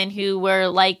against women who were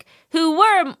like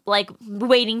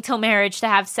waiting till marriage to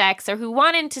have sex or who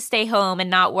wanted to stay home and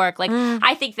not work. Like,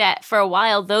 I think that for a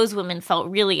while, those women felt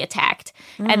really attacked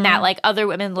and that like other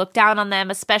women looked down on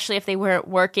them, especially if they weren't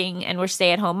working and were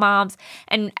stay-at-home moms.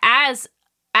 And as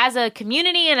a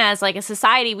community and as like a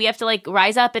society, we have to like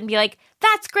rise up and be like,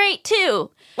 that's great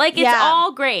too. Like, it's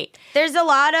all great. There's a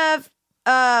lot of,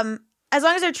 as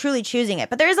long as they're truly choosing it,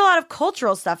 but there is a lot of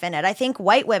cultural stuff in it. I think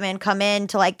white women come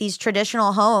into like these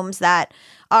traditional homes that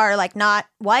are like not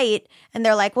white and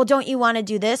they're like, well, don't you want to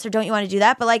do this or don't you want to do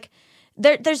that? But like,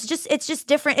 it's just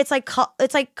different. It's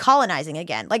like colonizing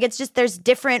again. Like, it's just, there's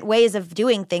different ways of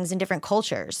doing things in different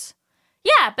cultures.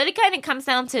 Yeah, but it kind of comes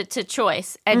down to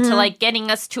choice and to like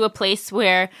getting us to a place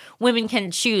where women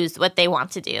can choose what they want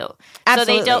to do.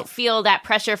 Absolutely. So they don't feel that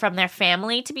pressure from their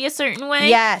family to be a certain way.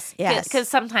 Yes. Because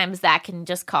sometimes that can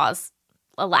just cause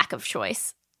a lack of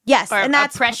choice. Yes, Or and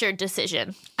that's a pressured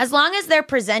decision. as long as they're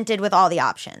presented with all the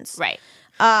options. Right.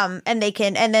 And they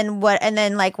can, and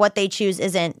then like what they choose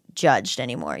isn't judged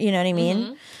anymore. You know what I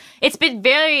mean? It's been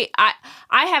I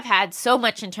have had so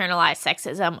much internalized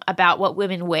sexism about what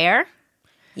women wear.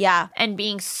 Yeah. And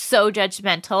being so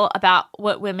judgmental about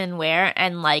what women wear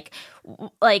and like,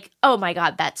 oh my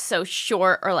God, that's so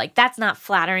short, or like, that's not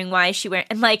flattering. Why is she wearing?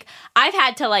 And like, I've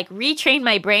had to like retrain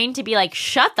my brain to be like,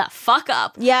 shut the fuck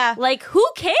up. Yeah. Like, who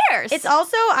cares? It's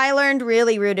also, I learned,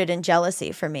 really rooted in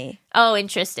jealousy for me. Oh,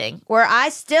 interesting. Where I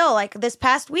still, like this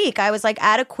past week, I was like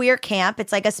at a queer camp.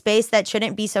 It's like a space that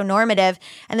shouldn't be so normative.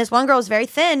 And this one girl was very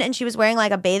thin and she was wearing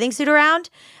like a bathing suit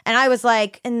around. And I was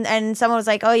like, and someone was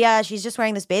like, oh yeah, she's just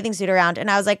wearing this bathing suit around.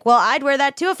 And I was like, well, I'd wear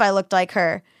that too if I looked like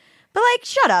her. But like,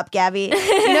 shut up, Gabby. You know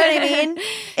what I mean?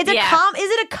 It's is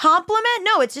it a compliment?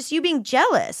 No, it's just you being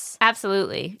jealous.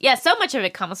 Absolutely. Yeah, so much of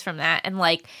it comes from that. And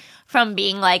like, from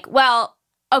being like, well,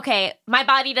 okay, my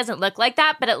body doesn't look like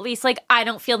that, but at least like I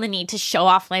don't feel the need to show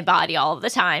off my body all of the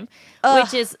time,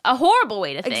 which is a horrible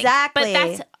way to think. Exactly. But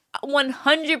that's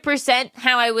 100%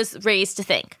 how I was raised to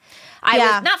think. I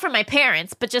was not from my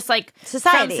parents, but just like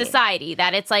Society. from society,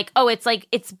 that it's like, oh,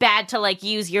 it's bad to like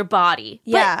use your body.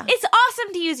 Yeah. But it's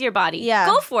awesome to use your body. Yeah.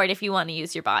 Go for it if you want to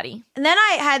use your body. And then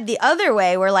I had the other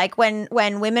way where like when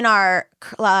women are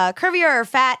curvier or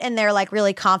fat and they're like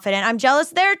really confident, I'm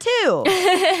jealous there too.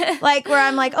 Like where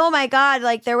I'm like, oh my God,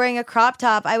 like they're wearing a crop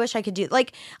top. I wish I could do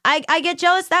like I get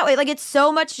jealous that way. Like it's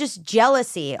so much just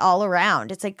jealousy all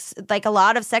around. It's like a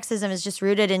lot of sexism is just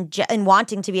rooted in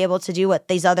wanting to be able to do what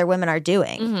these other women are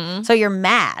doing. So you're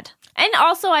mad. And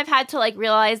also I've had to like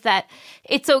realize that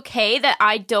it's okay that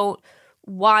I don't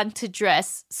want to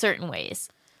dress certain ways.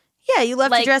 Yeah, you love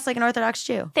to Like- dress like an Orthodox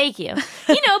Jew. Thank you.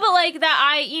 But like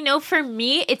that for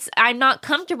me, I'm not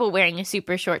comfortable wearing a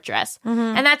super short dress.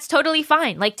 And that's totally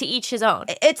fine. Like to each his own.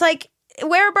 It's like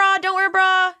wear a bra, don't wear a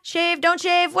bra, shave, don't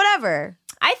shave, whatever.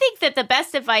 I think that the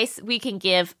best advice we can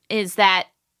give is that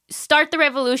start the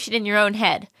revolution in your own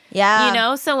head.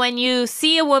 Yeah. So when you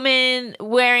see a woman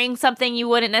wearing something you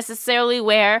wouldn't necessarily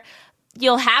wear,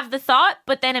 you'll have the thought,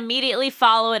 but then immediately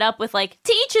follow it up with like,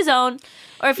 to each his own.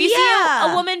 Or if you see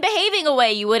a woman behaving a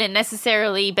way you wouldn't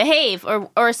necessarily behave, or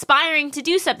aspiring to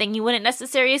do something you wouldn't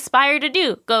necessarily aspire to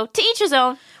do, go to each his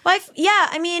own. Well,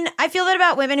 I feel that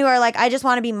about women who are like, I just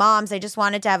want to be moms. I just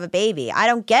wanted to have a baby. I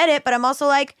don't get it, but I'm also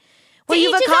like, well, To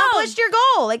you've each his accomplished your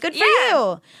goal. Like, good for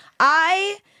you.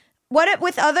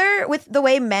 With the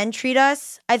way men treat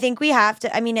us, I think we have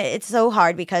to, I mean, it's so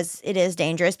hard because it is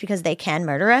dangerous because they can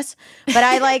murder us.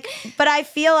 But but I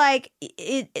feel like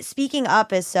speaking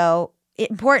up is so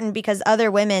important because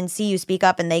other women see you speak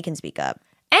up and they can speak up.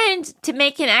 And to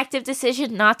make an active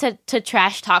decision not to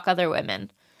trash talk other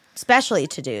women. Especially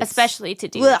to dudes.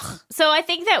 Ugh. So I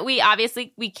think that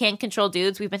we can't control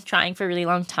dudes. We've been trying for a really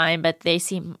long time, but they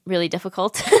seem really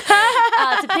difficult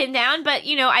to pin down. But,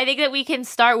 I think that we can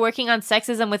start working on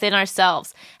sexism within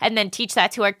ourselves and then teach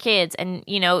that to our kids and,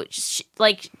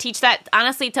 teach that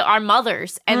honestly to our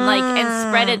mothers and and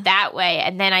spread it that way.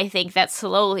 And then I think that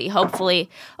slowly, hopefully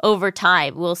over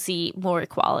time, we'll see more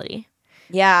equality.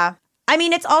 Yeah. I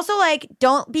mean, it's also like,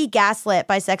 don't be gaslit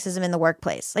by sexism in the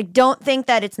workplace. Like, don't think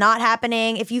that it's not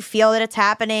happening. If you feel that it's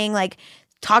happening, like,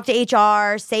 talk to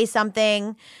HR, say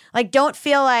something. Like, don't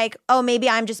feel like, oh, maybe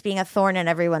I'm just being a thorn in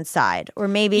everyone's side. Or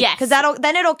maybe, because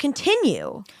then it'll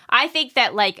continue. I think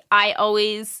that, I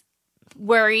always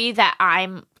worry that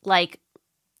I'm,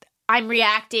 I'm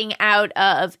reacting out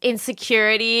of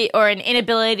insecurity or an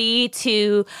inability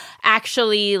to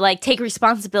actually like take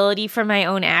responsibility for my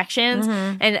own actions.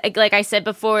 And like I said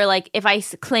before, like if I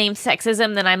claim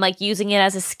sexism, then I'm like using it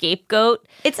as a scapegoat.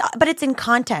 But it's in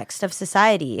context of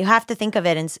society. You have to think of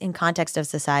it in context of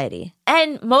society.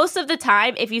 And most of the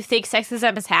time, if you think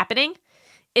sexism is happening,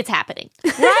 it's happening.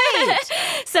 Right.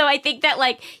 So I think that,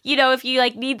 like, you know, if you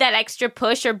like need that extra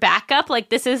push or backup, like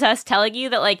this is us telling you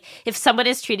that, like, if someone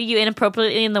is treating you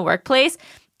inappropriately in the workplace,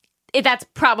 that's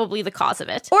probably the cause of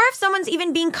it. Or if someone's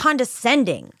even being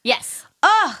condescending. Yes.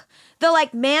 Ugh. The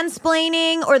like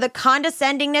mansplaining or the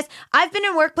condescendingness. I've been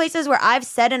in workplaces where I've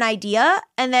said an idea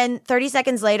and then 30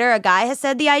 seconds later a guy has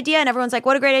said the idea and everyone's like,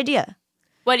 what a great idea.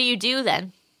 What do you do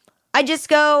then? I just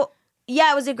go,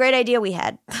 yeah, it was a great idea we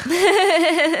had.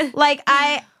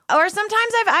 Or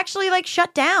sometimes I've actually like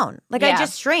shut down. Like I Yeah.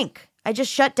 just shrink. I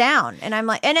just shut down. And I'm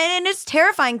like, and it's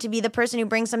terrifying to be the person who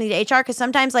brings something to HR because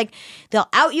sometimes like they'll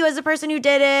out you as the person who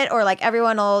did it or like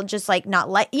everyone will just like not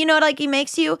like, you know, like it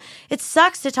makes you, it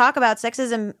sucks to talk about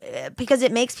sexism because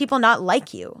it makes people not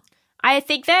like you. I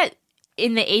think that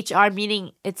in the HR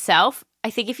meeting itself, I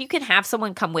think if you can have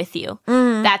someone come with you,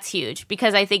 that's huge.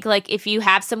 Because I think, like, if you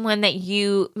have someone that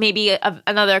you, maybe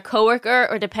another coworker,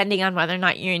 or depending on whether or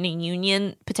not you're in a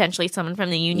union, potentially someone from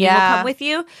the union will come with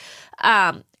you,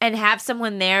 and have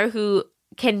someone there who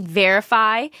can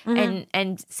verify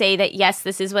and say that, yes,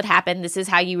 this is what happened. This is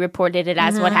how you reported it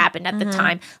as what happened at the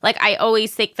time. Like, I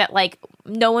always think that, like,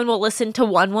 no one will listen to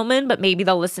one woman, but maybe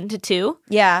they'll listen to two.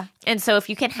 Yeah. And so if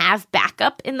you can have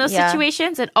backup in those Yeah.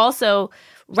 situations, and also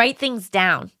write things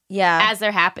down Yeah. as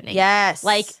they're happening. Yes.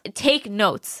 Like take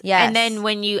notes. Yes. And then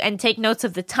and take notes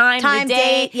of the time, Time, the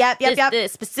day, date. Yep. the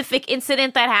specific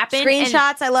incident that happened.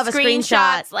 Screenshots. I love a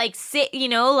screenshot. Like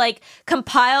like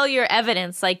compile your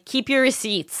evidence, like keep your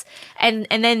receipts. And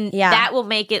then that will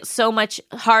make it so much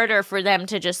harder for them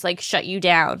to just like shut you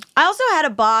down. I also had a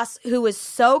boss who was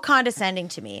so condescending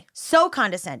to me, so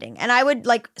condescending. And I would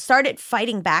like started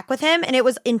fighting back with him and it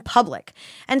was in public.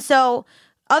 And so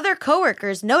other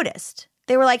coworkers noticed.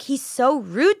 They were like, he's so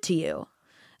rude to you.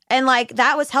 And like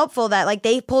that was helpful that like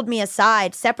they pulled me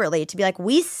aside separately to be like,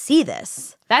 we see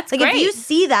this. That's like great. if you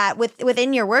see that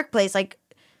within your workplace, like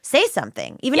say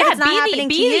something. Even if it's not happening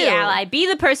to you. Be the ally. Be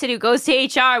the person who goes to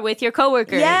HR with your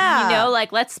coworker. Yeah. You know,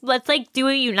 like let's like do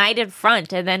a united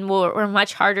front, and then we're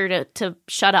much harder to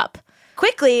shut up.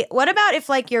 Quickly, what about if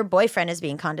like your boyfriend is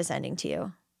being condescending to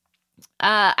you?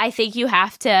 I think you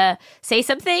have to say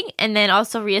something and then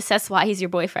also reassess why he's your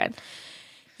boyfriend.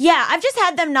 Yeah, I've just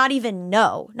had them not even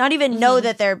know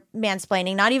that they're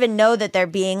mansplaining, not even know that they're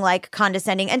being like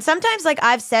condescending. And sometimes like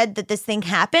I've said that this thing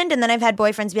happened and then I've had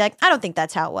boyfriends be like, I don't think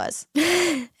that's how it was.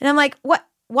 And I'm like, what?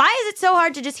 Why is it so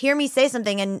hard to just hear me say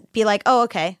something and be like, oh,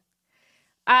 okay.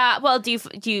 Well, do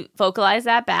you vocalize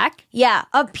that back? Yeah,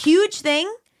 a huge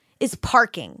thing is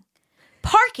parking.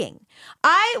 Parking.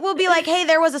 I will be like, hey,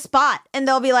 there was a spot. And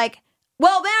they'll be like,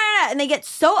 well, blah, blah, blah. And they get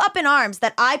so up in arms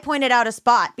that I pointed out a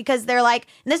spot because they're like,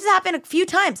 and this has happened a few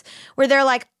times where they're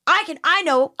like, I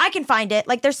know, I can find it.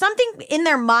 Like there's something in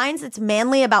their minds that's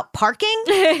manly about parking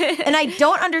and I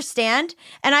don't understand.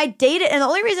 And I dated, and the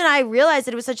only reason I realized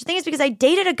that it was such a thing is because I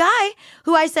dated a guy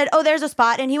who I said, oh, there's a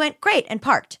spot. And he went, great, and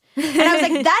parked. And I was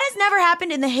like, that has never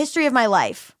happened in the history of my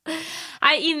life.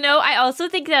 I also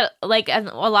think that like a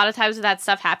lot of times when that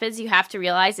stuff happens, you have to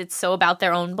realize it's so about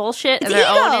their own bullshit and their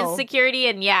own insecurity,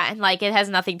 and like it has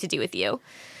nothing to do with you.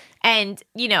 And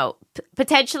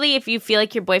potentially if you feel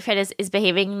like your boyfriend is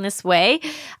behaving in this way,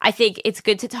 I think it's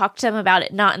good to talk to them about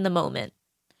it, not in the moment,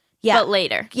 but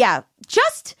later. Yeah,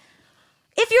 just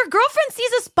if your girlfriend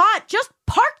sees a spot, just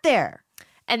park there.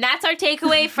 And that's our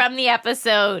takeaway from the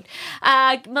episode.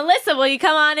 Melissa, will you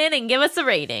come on in and give us a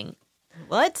rating?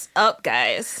 What's up,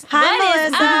 guys? Hi,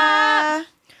 Melissa.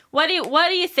 What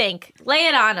do you think? Lay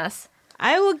it on us.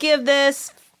 I will give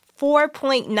this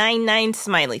 4.99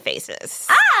 smiley faces.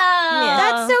 Oh,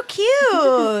 That's so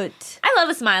cute. I love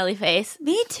a smiley face.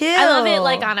 Me too. I love it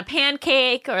like on a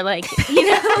pancake or like,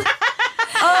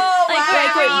 Oh, like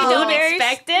wow. where you don't Blueberries.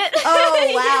 expect it. Oh,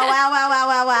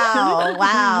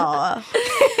 wow.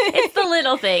 It's the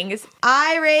little things.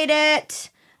 I rate it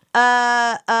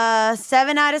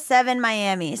 7 out of 7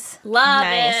 Miamis. Love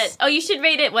Nice. it. Oh, you should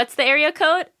rate it. What's the area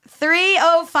code?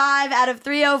 305 out of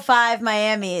 305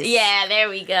 Miamis. Yeah, there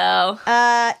we go.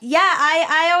 I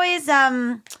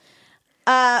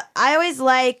always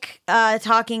like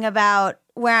talking about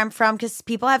where I'm from because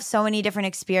people have so many different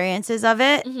experiences of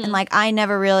it. And like, I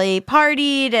never really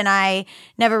partied and I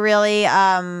never really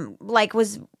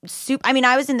was I mean,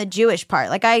 I was in the Jewish part.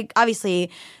 Like, I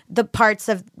obviously the parts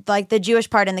of like the Jewish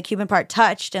part and the Cuban part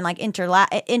touched and like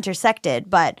intersected.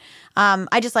 But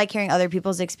I just like hearing other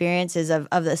people's experiences of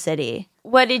the city.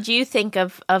 What did you think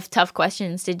of Tough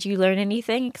Questions? Did you learn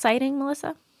anything exciting,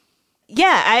 Melissa?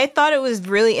 Yeah, I thought it was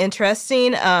really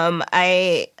interesting.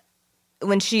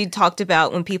 When she talked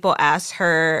about when people ask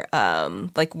her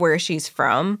like where she's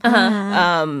from,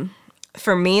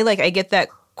 for me, like I get that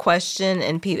question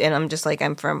and I'm just like,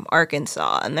 I'm from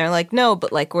Arkansas, and they're like, no,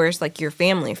 but like where's like your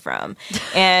family from?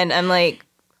 And I'm like,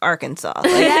 Arkansas. Like,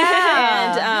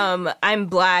 and I'm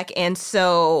Black, and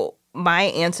so my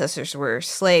ancestors were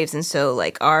slaves, and so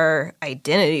like our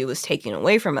identity was taken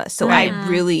away from us. So I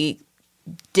really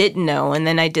didn't know, and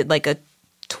then I did like a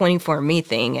 24andMe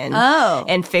thing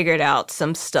and figured out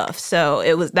some stuff. So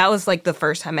that was like the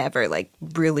first time I ever like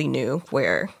really knew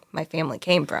where my family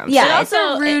came from. Yeah, So it's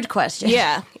a rude question.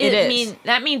 Yeah, it is.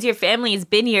 That means your family has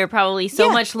been here probably so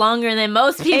much longer than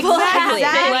most people have.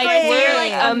 Exactly. Like, we're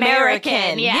like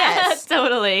American. Yeah, Yes.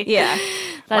 totally. Yeah.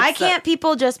 Why can't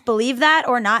people just believe that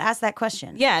or not ask that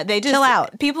question? Yeah, they just chill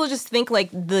out. People just think like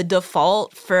the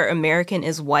default for American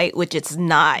is white, which it's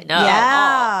not. No.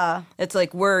 Yeah. It's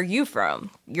like, where are you from?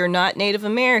 You're not Native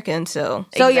American, so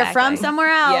You're from somewhere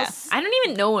else. I don't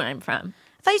even know where I'm from.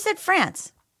 I thought you said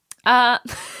France.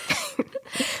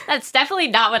 That's definitely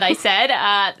not what I said.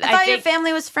 I thought your think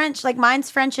family was French. Like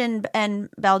mine's French and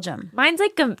Belgium. mine's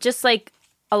like just like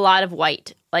a lot of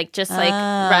white, like just like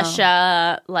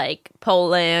Russia, like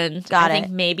Poland. Got I it.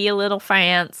 think maybe a little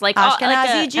France, like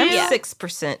Ashkenazi Jew? I'm Yeah.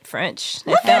 6% French.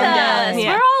 Yes,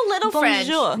 we're all little French.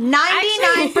 Bonjour.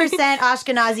 99%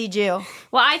 Ashkenazi Jew.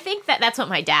 Well, I think that's what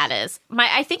my dad is.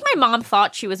 I think my mom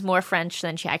thought she was more French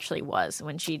than she actually was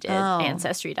when she did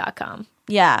Ancestry.com.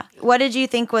 Yeah. What did you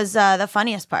think was the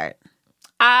funniest part?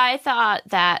 I thought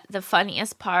that the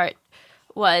funniest part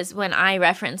was when I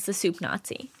referenced the soup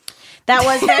Nazi. That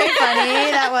was very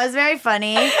funny. That was very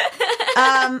funny.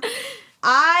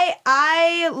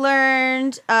 I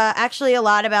learned actually a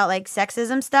lot about like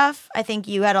sexism stuff. I think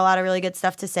you had a lot of really good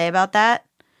stuff to say about that.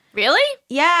 Really?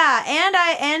 Yeah,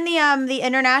 and the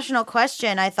international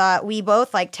question. I thought we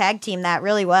both like tag team that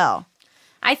really well.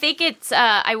 I think it's,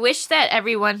 I wish that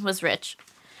everyone was rich.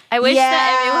 I wish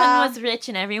that everyone was rich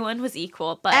and everyone was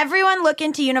equal. But Everyone look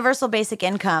into universal basic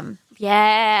income.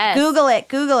 yes. Google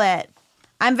it.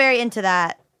 I'm very into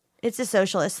that. It's a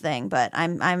socialist thing, but I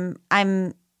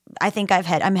think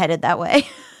I'm headed that way.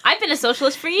 I've been a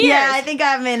socialist for years. Yeah, I think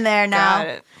I'm in there now. Got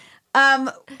it.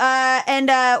 And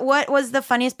what was the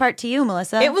funniest part to you,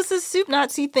 Melissa? It was the soup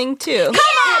Nazi thing too. Come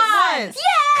on! It was.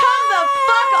 Come the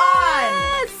fuck on!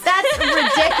 That's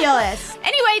ridiculous.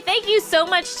 Anyway, thank you so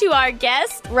much to our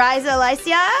guest. Riza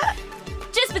Alicia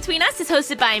Just Between Us is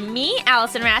hosted by me,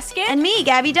 Allison Raskin. and me,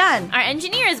 Gabby Dunn. Our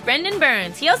engineer is Brendan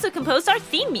Burns. He also composed our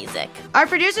theme music. Our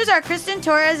producers are Kristen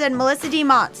Torres and Melissa D.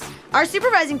 Motz. Our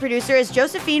supervising producer is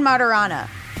Josephine Martorana.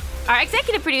 Our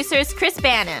executive producer is Chris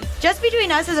Bannon. Just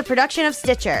Between Us is a production of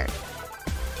Stitcher.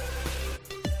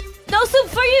 No soup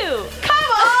for you! Come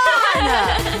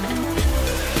on!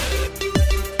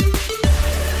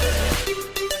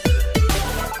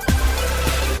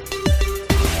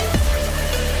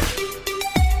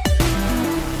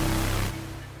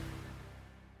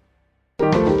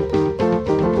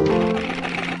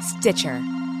 Stitcher.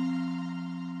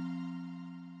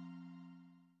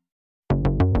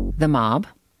 The mob,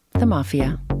 the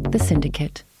mafia, the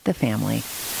syndicate, the family.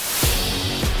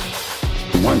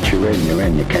 Once you're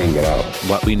in, you can't get out.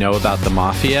 What we know about the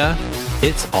mafia,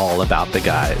 it's all about the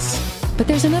guys. But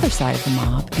there's another side of the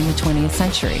mob in the 20th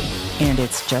century, and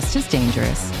it's just as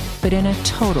dangerous, but in a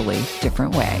totally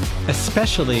different way.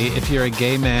 Especially if you're a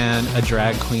gay man, a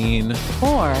drag queen.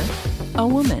 Or a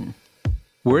woman.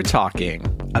 We're talking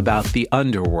about the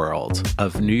underworld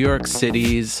of New York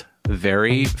City's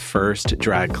very first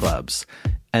drag clubs.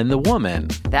 And the woman.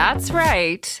 That's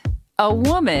right. A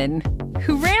woman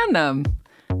who ran them.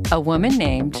 A woman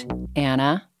named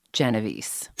Anna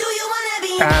Genovese.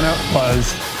 Anna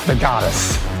was the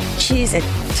goddess. She's a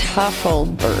tough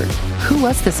old bird. Who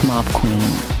was this mob queen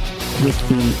with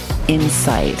the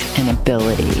insight and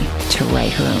ability to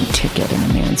write her own ticket in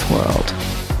a man's world?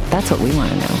 That's what we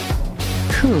want to know.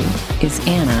 Who is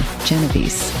Anna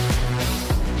Genovese?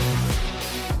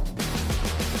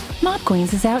 Mob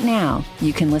Queens is out now.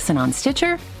 You can listen on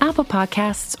Stitcher, Apple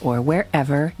Podcasts, or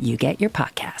wherever you get your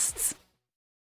podcasts.